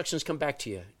the instructions come back to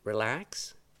you.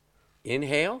 Relax,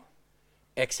 inhale,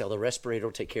 exhale. The respirator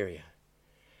will take care of you.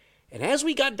 And as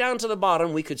we got down to the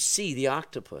bottom, we could see the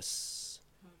octopus.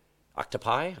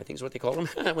 Octopi, I think is what they call them,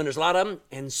 when there's a lot of them,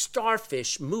 and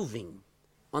starfish moving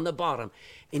on the bottom.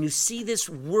 And you see this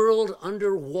world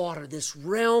underwater, this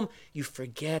realm. You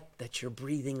forget that you're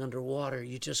breathing underwater.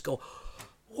 You just go,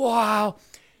 wow.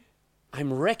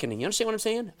 I'm reckoning. You understand what I'm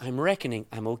saying? I'm reckoning.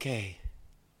 I'm okay.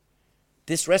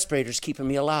 This respirator's keeping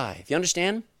me alive. You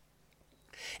understand?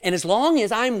 And as long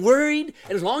as I'm worried,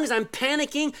 and as long as I'm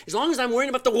panicking, as long as I'm worrying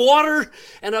about the water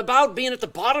and about being at the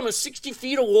bottom of 60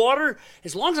 feet of water,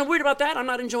 as long as I'm worried about that, I'm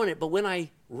not enjoying it. But when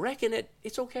I reckon it,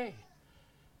 it's okay.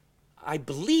 I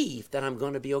believe that I'm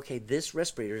going to be okay. This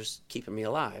respirator's keeping me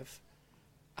alive.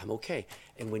 I'm okay.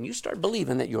 And when you start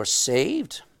believing that you're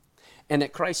saved and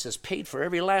that Christ has paid for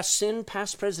every last sin,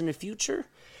 past, present, and future,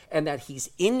 and that he's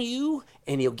in you,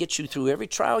 and he'll get you through every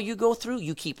trial you go through,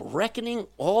 you keep reckoning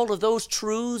all of those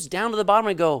truths down to the bottom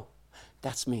and go,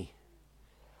 that's me.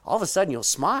 All of a sudden, you'll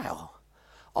smile.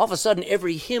 All of a sudden,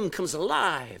 every hymn comes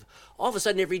alive. All of a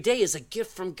sudden, every day is a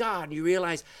gift from God. And you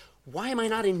realize, why am I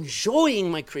not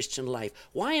enjoying my Christian life?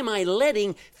 Why am I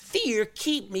letting fear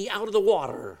keep me out of the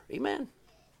water? Amen.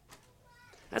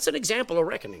 That's an example of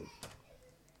reckoning.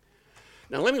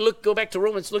 Now, let me go back to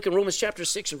Romans, look in Romans chapter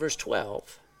 6 and verse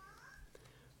 12.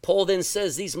 Paul then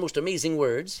says these most amazing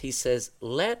words. He says,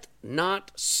 let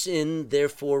not sin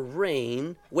therefore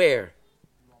reign, where?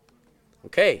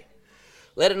 Okay.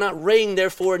 Let it not reign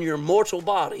therefore in your mortal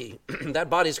body. That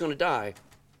body is going to die.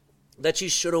 That you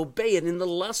should obey it in the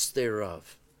lust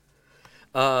thereof.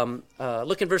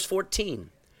 Look in verse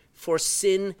 14. For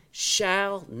sin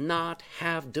shall not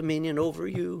have dominion over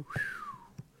you.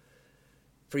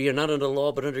 For you're not under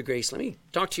law, but under grace. Let me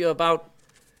talk to you about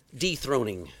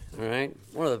dethroning, all right?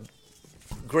 One of the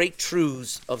great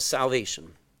truths of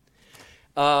salvation.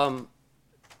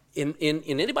 In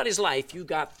anybody's life, you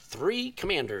got three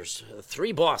commanders,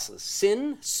 three bosses: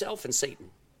 sin, self, and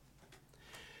Satan.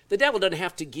 The devil doesn't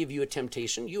have to give you a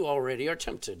temptation. You already are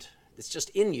tempted. It's just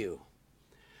in you.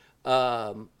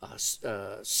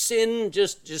 Sin,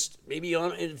 just maybe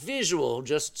on a visual,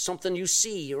 just something you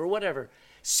see or whatever.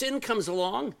 Sin comes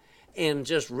along and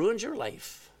just ruins your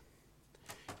life.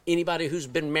 Anybody who's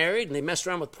been married and they mess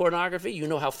around with pornography, you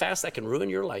know how fast that can ruin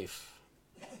your life.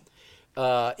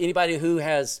 Anybody who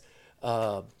has,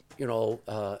 on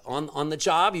the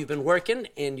job, you've been working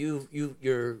and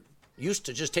you're used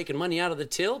to just taking money out of the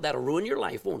till, that'll ruin your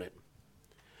life, won't it?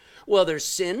 Well, there's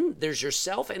sin, there's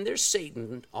yourself, and there's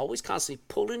Satan, always constantly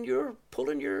pulling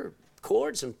your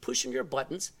cords and pushing your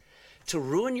buttons to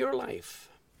ruin your life.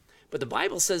 But the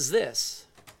Bible says this: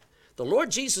 the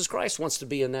Lord Jesus Christ wants to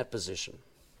be in that position.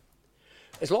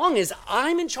 As long as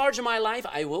I'm in charge of my life,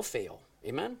 I will fail.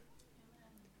 Amen?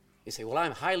 You say, well,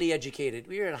 I'm highly educated.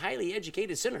 Well, you're a highly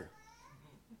educated sinner.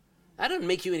 That doesn't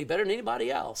make you any better than anybody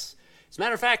else. As a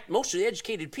matter of fact, most of the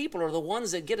educated people are the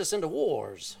ones that get us into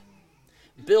wars,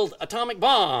 build atomic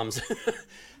bombs.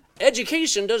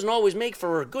 Education doesn't always make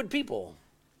for good people.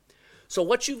 So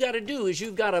what you've got to do is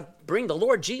you've got to bring the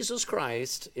Lord Jesus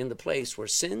Christ in the place where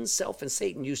sin, self, and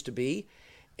Satan used to be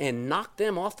and knock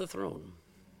them off the throne.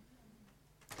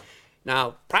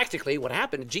 Now, practically what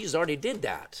happened, Jesus already did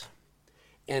that.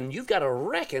 And you've got to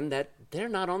reckon that they're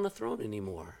not on the throne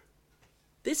anymore.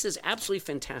 This is absolutely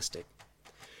fantastic.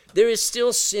 There is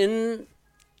still sin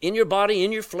in your body,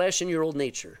 in your flesh, in your old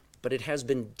nature, but it has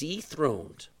been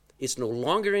dethroned. It's no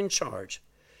longer in charge.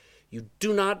 You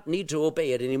do not need to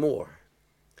obey it anymore.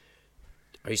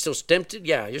 Are you still tempted?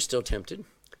 Yeah, you're still tempted.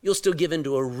 You'll still give in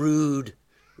to a rude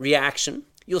reaction.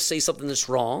 You'll say something that's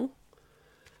wrong.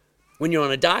 When you're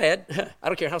on a diet, I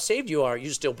don't care how saved you are,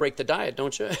 you still break the diet,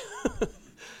 don't you?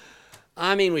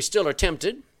 I mean, we still are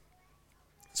tempted.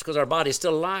 It's because our body's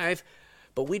still alive,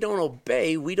 but we don't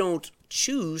obey. We don't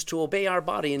choose to obey our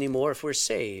body anymore if we're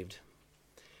saved.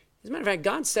 As a matter of fact,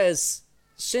 God says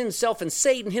sin, self, and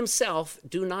Satan himself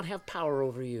do not have power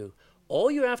over you.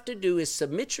 All you have to do is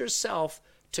submit yourself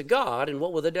to God, and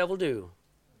what will the devil do?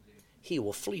 He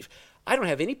will flee. I don't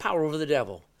have any power over the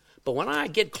devil. But when I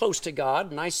get close to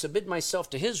God and I submit myself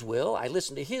to his will, I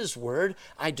listen to his word,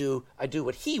 I do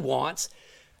what he wants,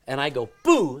 and I go,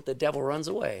 boo, the devil runs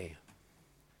away.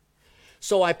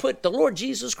 So I put the Lord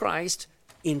Jesus Christ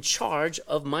in charge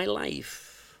of my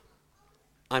life.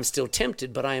 I'm still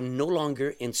tempted, but I am no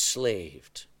longer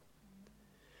enslaved.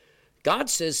 God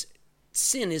says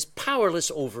sin is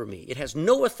powerless over me. It has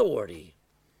no authority.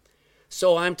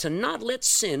 So I'm to not let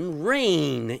sin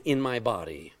reign in my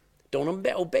body. Don't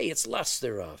obey its lusts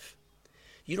thereof.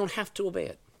 You don't have to obey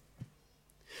it.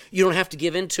 You don't have to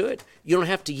give in to it. You don't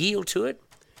have to yield to it.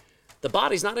 The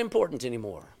body's not important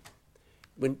anymore.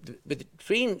 When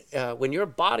your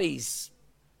body's,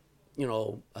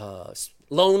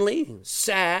 lonely,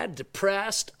 sad,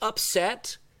 depressed,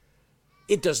 upset,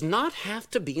 it does not have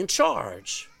to be in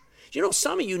charge.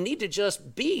 Some of you need to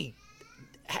just be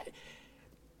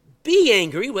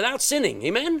angry without sinning.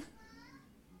 Amen?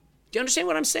 Do you understand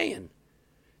what I'm saying?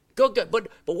 Go. But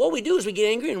what we do is we get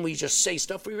angry and we just say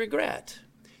stuff we regret.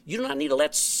 You do not need to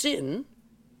let sin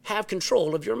have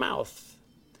control of your mouth.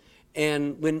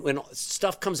 And when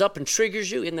stuff comes up and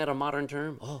triggers you, isn't that a modern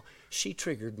term? Oh, she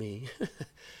triggered me.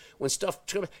 When stuff,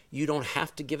 you don't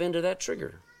have to give in to that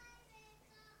trigger.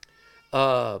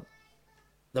 The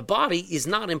body is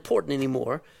not important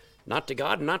anymore, not to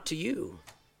God, not to you.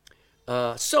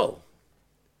 So,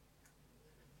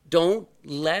 don't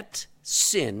let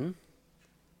sin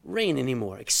reign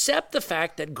anymore. Accept the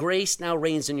fact that grace now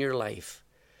reigns in your life.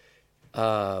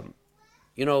 Some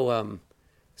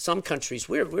countries,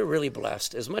 we're really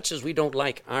blessed. As much as we don't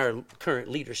like our current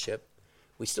leadership,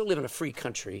 We still live in a free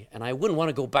country, and I wouldn't want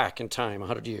to go back in time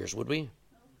 100 years, would we?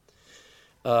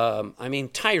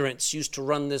 Tyrants used to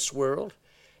run this world,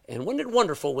 and wasn't it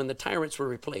wonderful when the tyrants were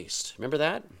replaced? Remember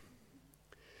that?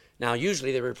 Now,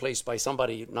 usually they're replaced by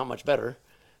somebody not much better,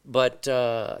 but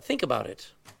think about it.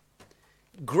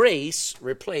 Grace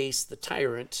replaced the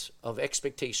tyrant of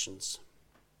expectations.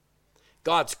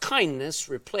 God's kindness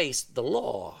replaced the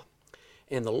law.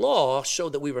 And the law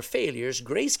showed that we were failures.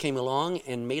 Grace came along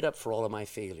and made up for all of my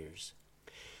failures.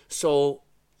 So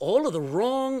all of the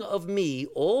wrong of me,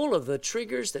 all of the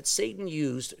triggers that Satan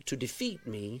used to defeat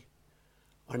me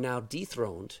are now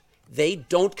dethroned. They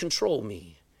don't control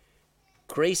me.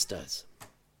 Grace does.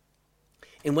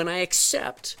 And when I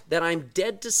accept that I'm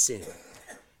dead to sin,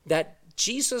 that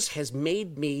Jesus has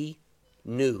made me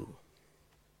new,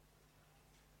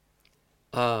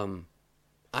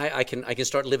 I can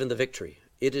start living the victory.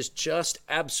 It is just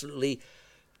absolutely,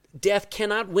 death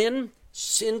cannot win,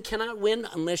 sin cannot win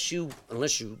unless you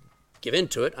give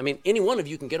into it. I mean, any one of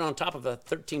you can get on top of a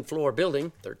 13-floor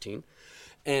building, 13,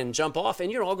 and jump off,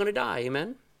 and you're all going to die,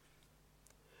 amen?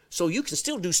 So you can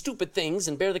still do stupid things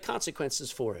and bear the consequences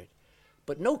for it.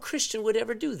 But no Christian would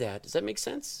ever do that. Does that make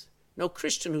sense? No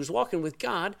Christian who's walking with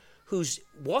God, who's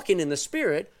walking in the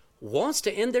Spirit, wants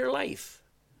to end their life.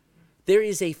 There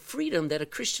is a freedom that a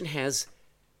Christian has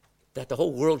that the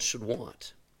whole world should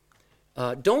want.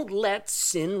 Don't let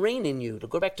sin reign in you. To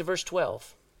go back to verse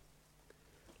 12.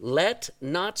 Let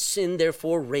not sin,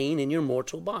 therefore, reign in your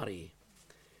mortal body.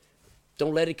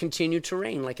 Don't let it continue to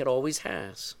reign like it always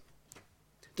has.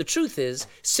 The truth is,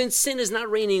 since sin is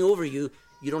not reigning over you,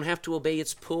 you don't have to obey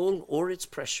its pull or its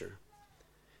pressure.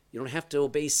 You don't have to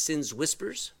obey sin's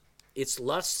whispers, its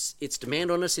lusts, its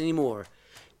demand on us anymore.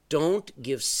 Don't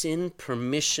give sin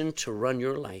permission to run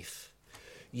your life.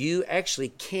 You actually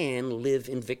can live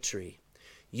in victory.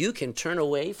 You can turn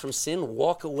away from sin,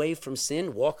 walk away from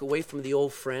the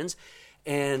old friends,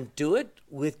 and do it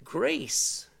with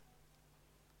grace.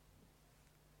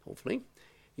 Hopefully.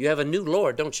 You have a new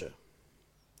Lord, don't you?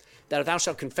 That if thou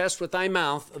shalt confess with thy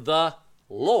mouth the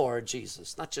Lord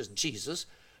Jesus, not just Jesus,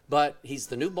 but he's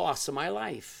the new boss of my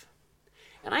life.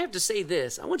 And I have to say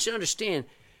this, I want you to understand,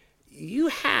 you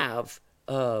have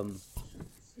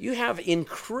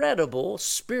incredible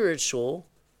spiritual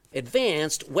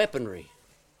advanced weaponry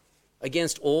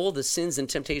against all the sins and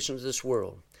temptations of this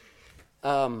world.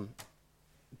 Do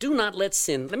not let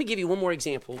sin, let me give you one more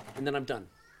example and then I'm done.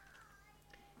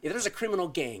 If there's a criminal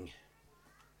gang,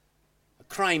 a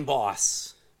crime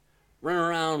boss, running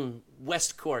around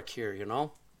West Cork here,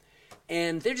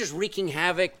 and they're just wreaking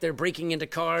havoc. They're breaking into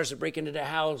cars, they're breaking into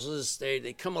houses,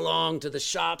 they come along to the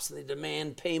shops, and they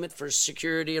demand payment for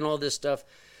security and all this stuff.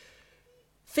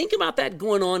 Think about that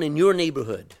going on in your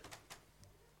neighborhood.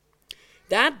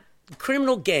 That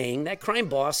criminal gang, that crime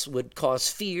boss would cause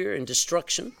fear and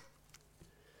destruction.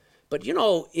 But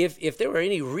if there were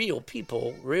any real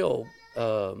people, real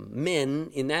men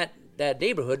in that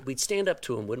neighborhood, we'd stand up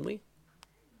to them, wouldn't we?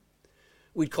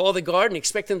 We'd call the guard and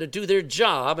expect them to do their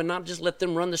job and not just let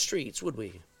them run the streets, would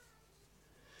we?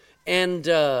 And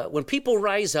when people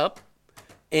rise up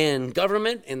and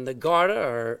government and the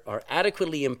Garda are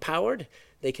adequately empowered,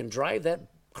 they can drive that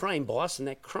crime boss and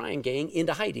that crime gang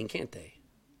into hiding, can't they?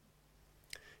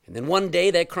 And then one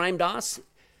day that crime boss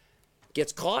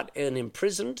gets caught and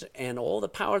imprisoned, and all the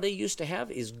power they used to have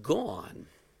is gone.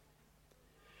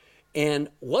 And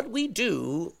what we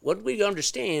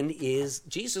understand is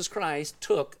Jesus Christ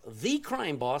took the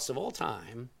crime boss of all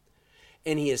time,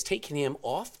 and he has taken him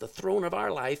off the throne of our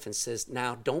life and says,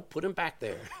 now don't put him back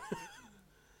there.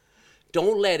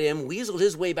 Don't let him weasel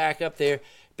his way back up there,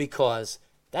 because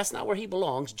that's not where he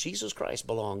belongs. Jesus Christ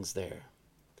belongs there.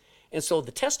 And so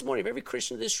the testimony of every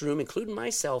Christian in this room, including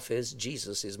myself, is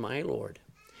Jesus is my Lord.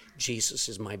 Jesus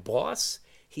is my boss.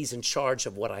 He's in charge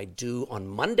of what I do on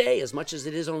Monday as much as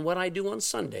it is on what I do on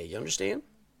Sunday. You understand?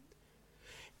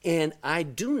 And I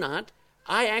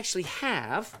actually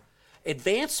have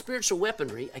advanced spiritual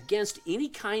weaponry against any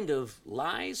kind of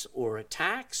lies or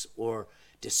attacks or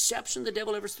deception the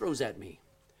devil ever throws at me.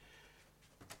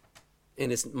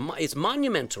 And it's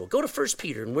monumental. Go to 1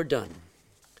 Peter and we're done.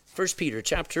 1 Peter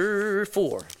chapter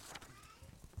 4.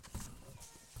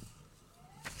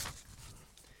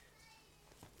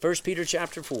 First Peter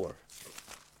chapter 4.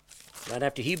 Right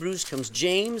after Hebrews comes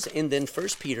James, and then 1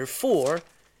 Peter 4,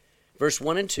 verse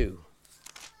 1 and 2.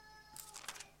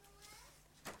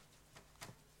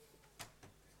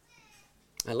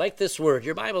 I like this word.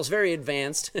 Your Bible's very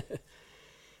advanced.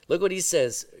 Look what he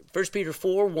says. 1 Peter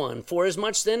 4, 1. For as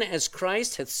much then as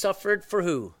Christ hath suffered for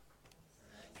who?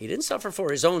 He didn't suffer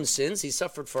for his own sins. He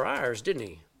suffered for ours, didn't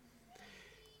he?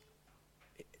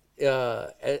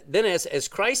 then as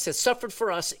Christ has suffered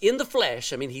for us in the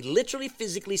flesh, I mean, he literally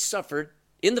physically suffered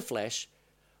in the flesh,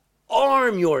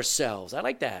 arm yourselves. I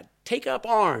like that. Take up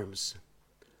arms.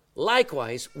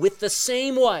 Likewise, with the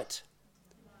same what?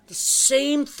 The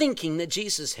same thinking that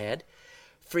Jesus had.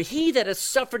 For he that hath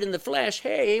suffered in the flesh,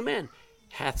 hey, amen,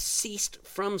 hath ceased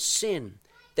from sin,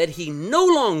 that he no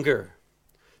longer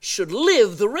should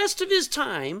live the rest of his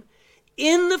time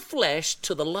in the flesh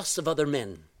to the lusts of other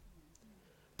men,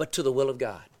 but to the will of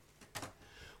God.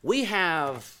 We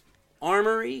have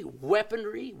armory,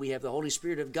 weaponry. We have the Holy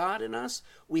Spirit of God in us.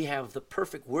 We have the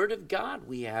perfect Word of God.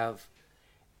 We have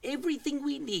everything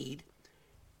we need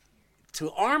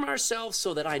to arm ourselves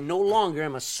so that I no longer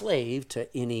am a slave to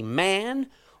any man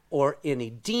or any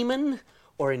demon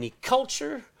or any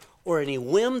culture or any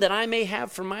whim that I may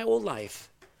have from my old life.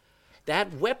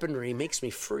 That weaponry makes me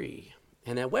free,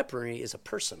 and that weaponry is a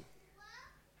person,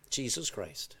 Jesus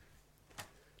Christ.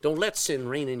 Don't let sin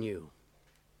reign in you.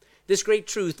 This great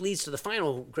truth leads to the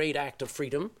final great act of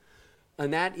freedom,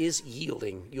 and that is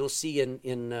yielding. You'll see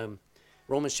in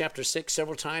Romans chapter 6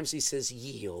 several times he says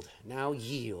yield, now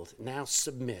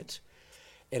submit.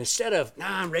 And instead of,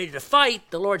 now I'm ready to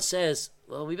fight, the Lord says,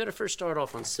 well, we better first start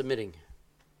off on submitting.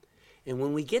 And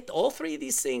when we get all three of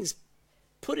these things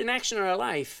put in action in our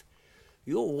life,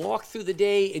 you'll walk through the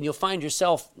day and you'll find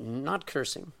yourself not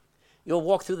cursing. You'll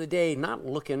walk through the day not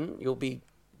looking. You'll be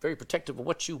very protective of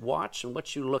what you watch and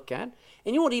what you look at.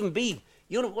 And you won't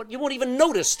even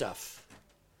notice stuff.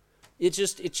 It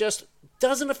just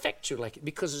doesn't affect you like it,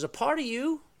 because there's a part of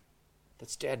you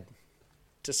that's dead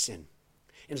to sin.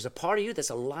 And there's a part of you that's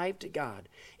alive to God.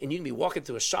 And you can be walking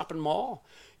through a shopping mall.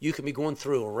 You can be going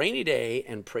through a rainy day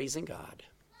and praising God,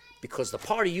 because the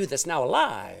part of you that's now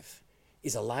alive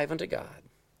is alive unto God.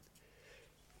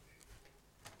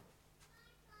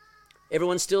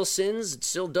 Everyone still sins,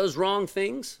 still does wrong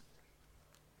things.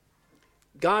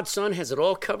 God's Son has it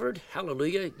all covered.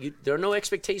 Hallelujah. There are no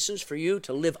expectations for you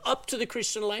to live up to the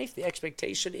Christian life. The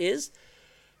expectation is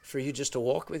for you just to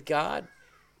walk with God.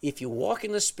 If you walk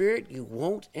in the Spirit, you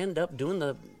won't end up doing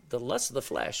the lust of the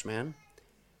flesh, man.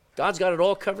 God's got it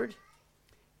all covered.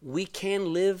 We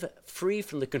can live free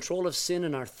from the control of sin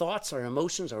in our thoughts, our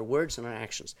emotions, our words, and our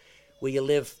actions. Will you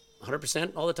live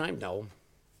 100% all the time? No.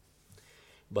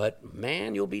 But,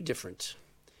 man, you'll be different.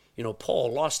 You know,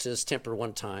 Paul lost his temper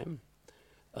one time,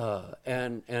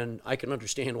 and I can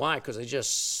understand why, because they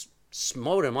just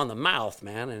smote him on the mouth,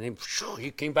 man, and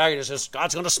he came back and says,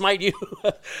 God's going to smite you.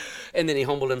 And then he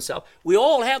humbled himself. We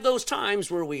all have those times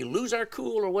where we lose our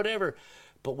cool or whatever,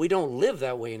 but we don't live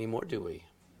that way anymore, do we?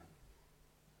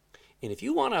 And if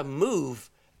you want to move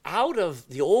out of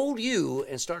the old you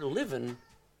and start living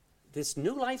this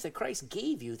new life that Christ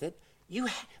gave you, that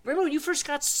remember when you first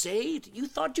got saved, you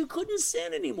thought you couldn't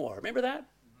sin anymore. Remember that?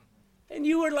 And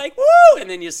you were like, woo! And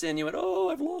then you sin. You went, oh,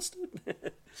 I've lost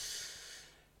it.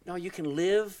 No, you can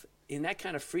live in that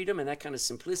kind of freedom and that kind of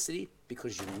simplicity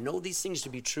because you know these things to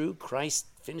be true. Christ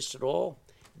finished it all,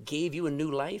 gave you a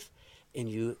new life, and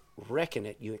you reckon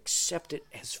it. You accept it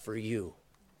as for you.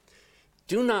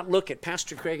 Do not look at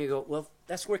Pastor Craig and go, well,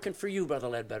 that's working for you, Brother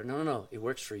Ledbetter. No. It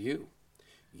works for you.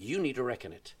 You need to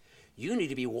reckon it. You need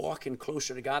to be walking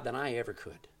closer to God than I ever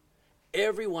could.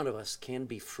 Every one of us can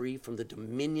be free from the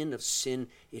dominion of sin.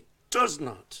 It does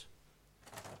not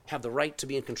have the right to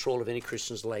be in control of any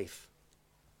Christian's life.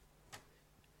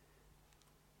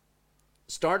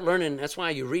 Start learning. That's why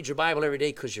you read your Bible every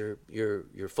day, because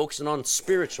you're focusing on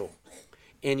spiritual.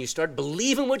 And you start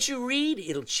believing what you read,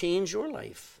 it'll change your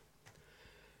life.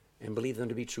 And believe them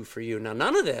to be true for you. Now,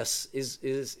 none of this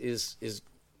is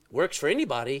works for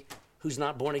anybody who's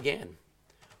not born again.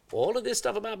 All of this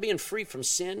stuff about being free from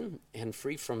sin and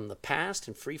free from the past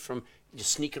and free from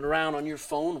just sneaking around on your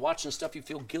phone, watching stuff you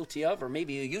feel guilty of, or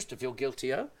maybe you used to feel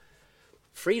guilty of.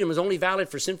 Freedom is only valid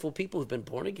for sinful people who've been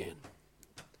born again,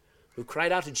 who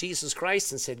cried out to Jesus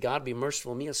Christ and said, God, be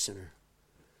merciful to me, a sinner.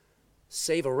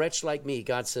 Save a wretch like me.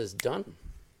 God says, done.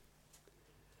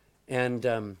 And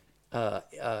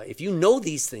if you know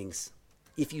these things,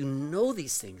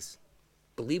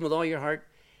 believe with all your heart.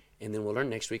 And then we'll learn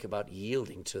next week about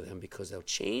yielding to them, because they'll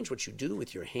change what you do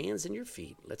with your hands and your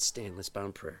feet. Let's stand. Let's bow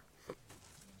in prayer.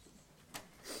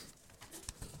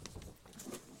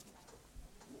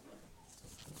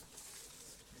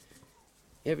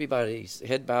 Everybody's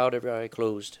head bowed, every eye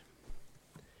closed.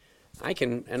 I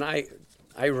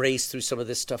race through some of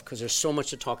this stuff because there's so much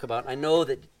to talk about. I know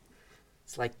that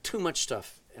it's like too much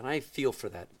stuff, and I feel for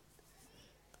that.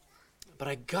 But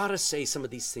I gotta say some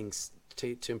of these things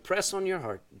to impress on your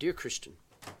heart, dear Christian,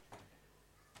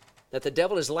 that the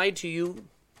devil has lied to you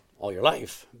all your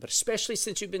life, but especially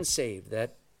since you've been saved,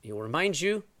 that He'll remind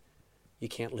you you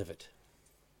can't live it.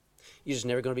 You're just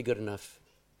never going to be good enough.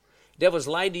 The devil's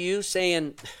lied to you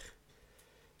saying,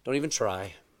 don't even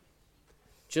try.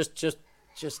 Just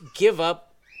give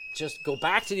up. Just go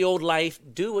back to the old life.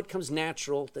 Do what comes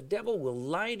natural. The devil will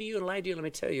lie to you and lie to you. Let me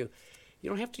tell you, you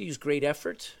don't have to use great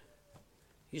effort.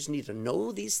 You just need to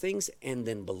know these things and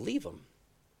then believe them.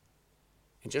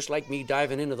 And just like me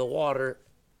diving into the water,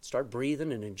 start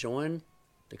breathing and enjoying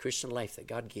the Christian life that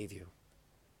God gave you.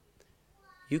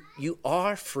 You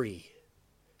are free.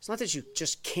 It's not that you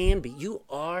just can be. You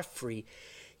are free.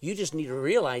 You just need to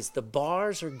realize the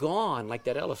bars are gone like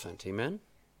that elephant. Amen?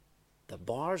 The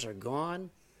bars are gone.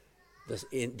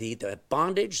 The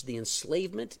bondage, the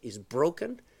enslavement is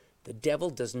broken. The devil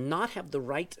does not have the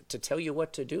right to tell you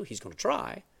what to do. He's going to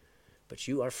try, but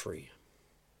you are free.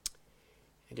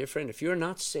 And dear friend, if you're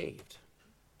not saved,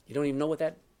 you don't even know what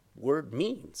that word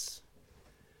means.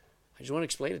 I just want to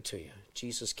explain it to you.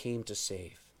 Jesus came to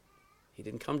save. He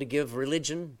didn't come to give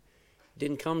religion. He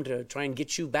didn't come to try and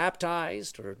get you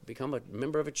baptized or become a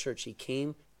member of a church. He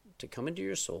came to come into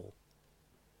your soul,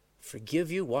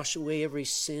 forgive you, wash away every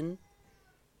sin,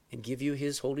 and give you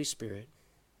his Holy Spirit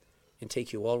and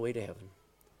take you all the way to heaven.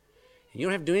 And you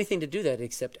don't have to do anything to do that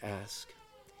except ask.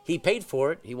 He paid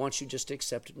for it. He wants you just to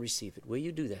accept it and receive it. Will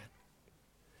you do that?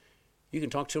 You can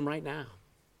talk to him right now.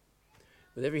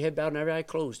 With every head bowed and every eye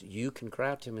closed, you can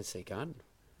cry out to him and say, God,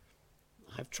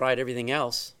 I've tried everything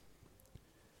else.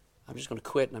 I'm just going to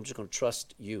quit and I'm just going to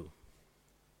trust you.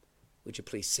 Would you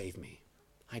please save me?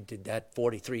 I did that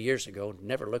 43 years ago,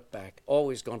 never looked back,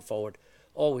 always gone forward,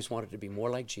 always wanted to be more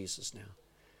like Jesus now.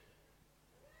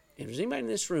 If there's anybody in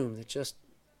this room that just,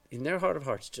 in their heart of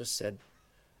hearts, just said,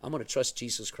 I'm going to trust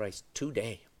Jesus Christ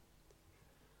today.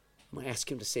 I'm going to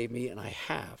ask him to save me, and I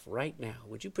have right now.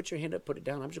 Would you put your hand up, put it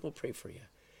down? I'm just going to pray for you.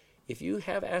 If you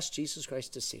have asked Jesus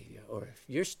Christ to save you, or if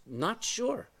you're not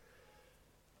sure,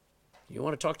 you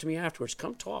want to talk to me afterwards,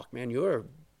 come talk, man. Your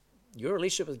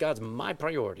relationship with God's my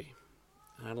priority.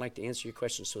 And I'd like to answer your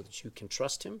questions so that you can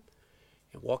trust him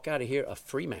and walk out of here a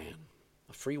free man,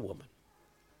 a free woman.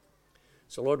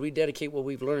 So, Lord, we dedicate what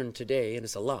we've learned today, and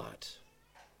it's a lot.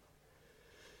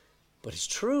 But it's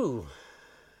true.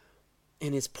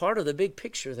 And it's part of the big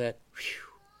picture that,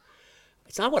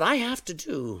 it's not what I have to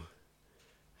do.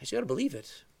 I just got to believe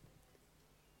it.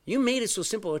 You made it so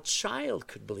simple a child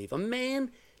could believe. A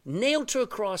man nailed to a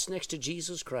cross next to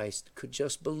Jesus Christ could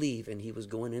just believe, and he was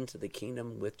going into the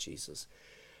kingdom with Jesus.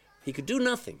 He could do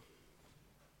nothing.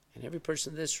 And every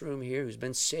person in this room here who's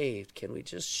been saved, can we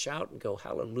just shout and go,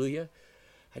 hallelujah?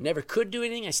 I never could do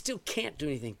anything. I still can't do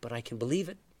anything, but I can believe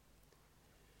it.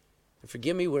 And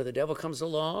forgive me where the devil comes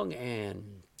along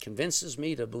and convinces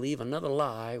me to believe another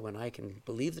lie when I can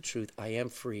believe the truth. I am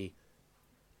free.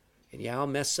 And yeah, I'll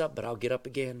mess up, but I'll get up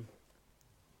again.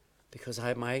 Because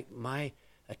my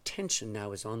attention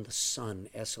now is on the Son,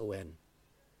 S-O-N.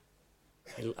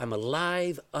 I'm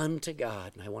alive unto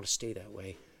God, and I want to stay that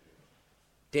way.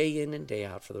 Day in and day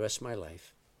out for the rest of my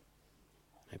life.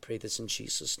 I pray this in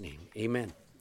Jesus' name. Amen.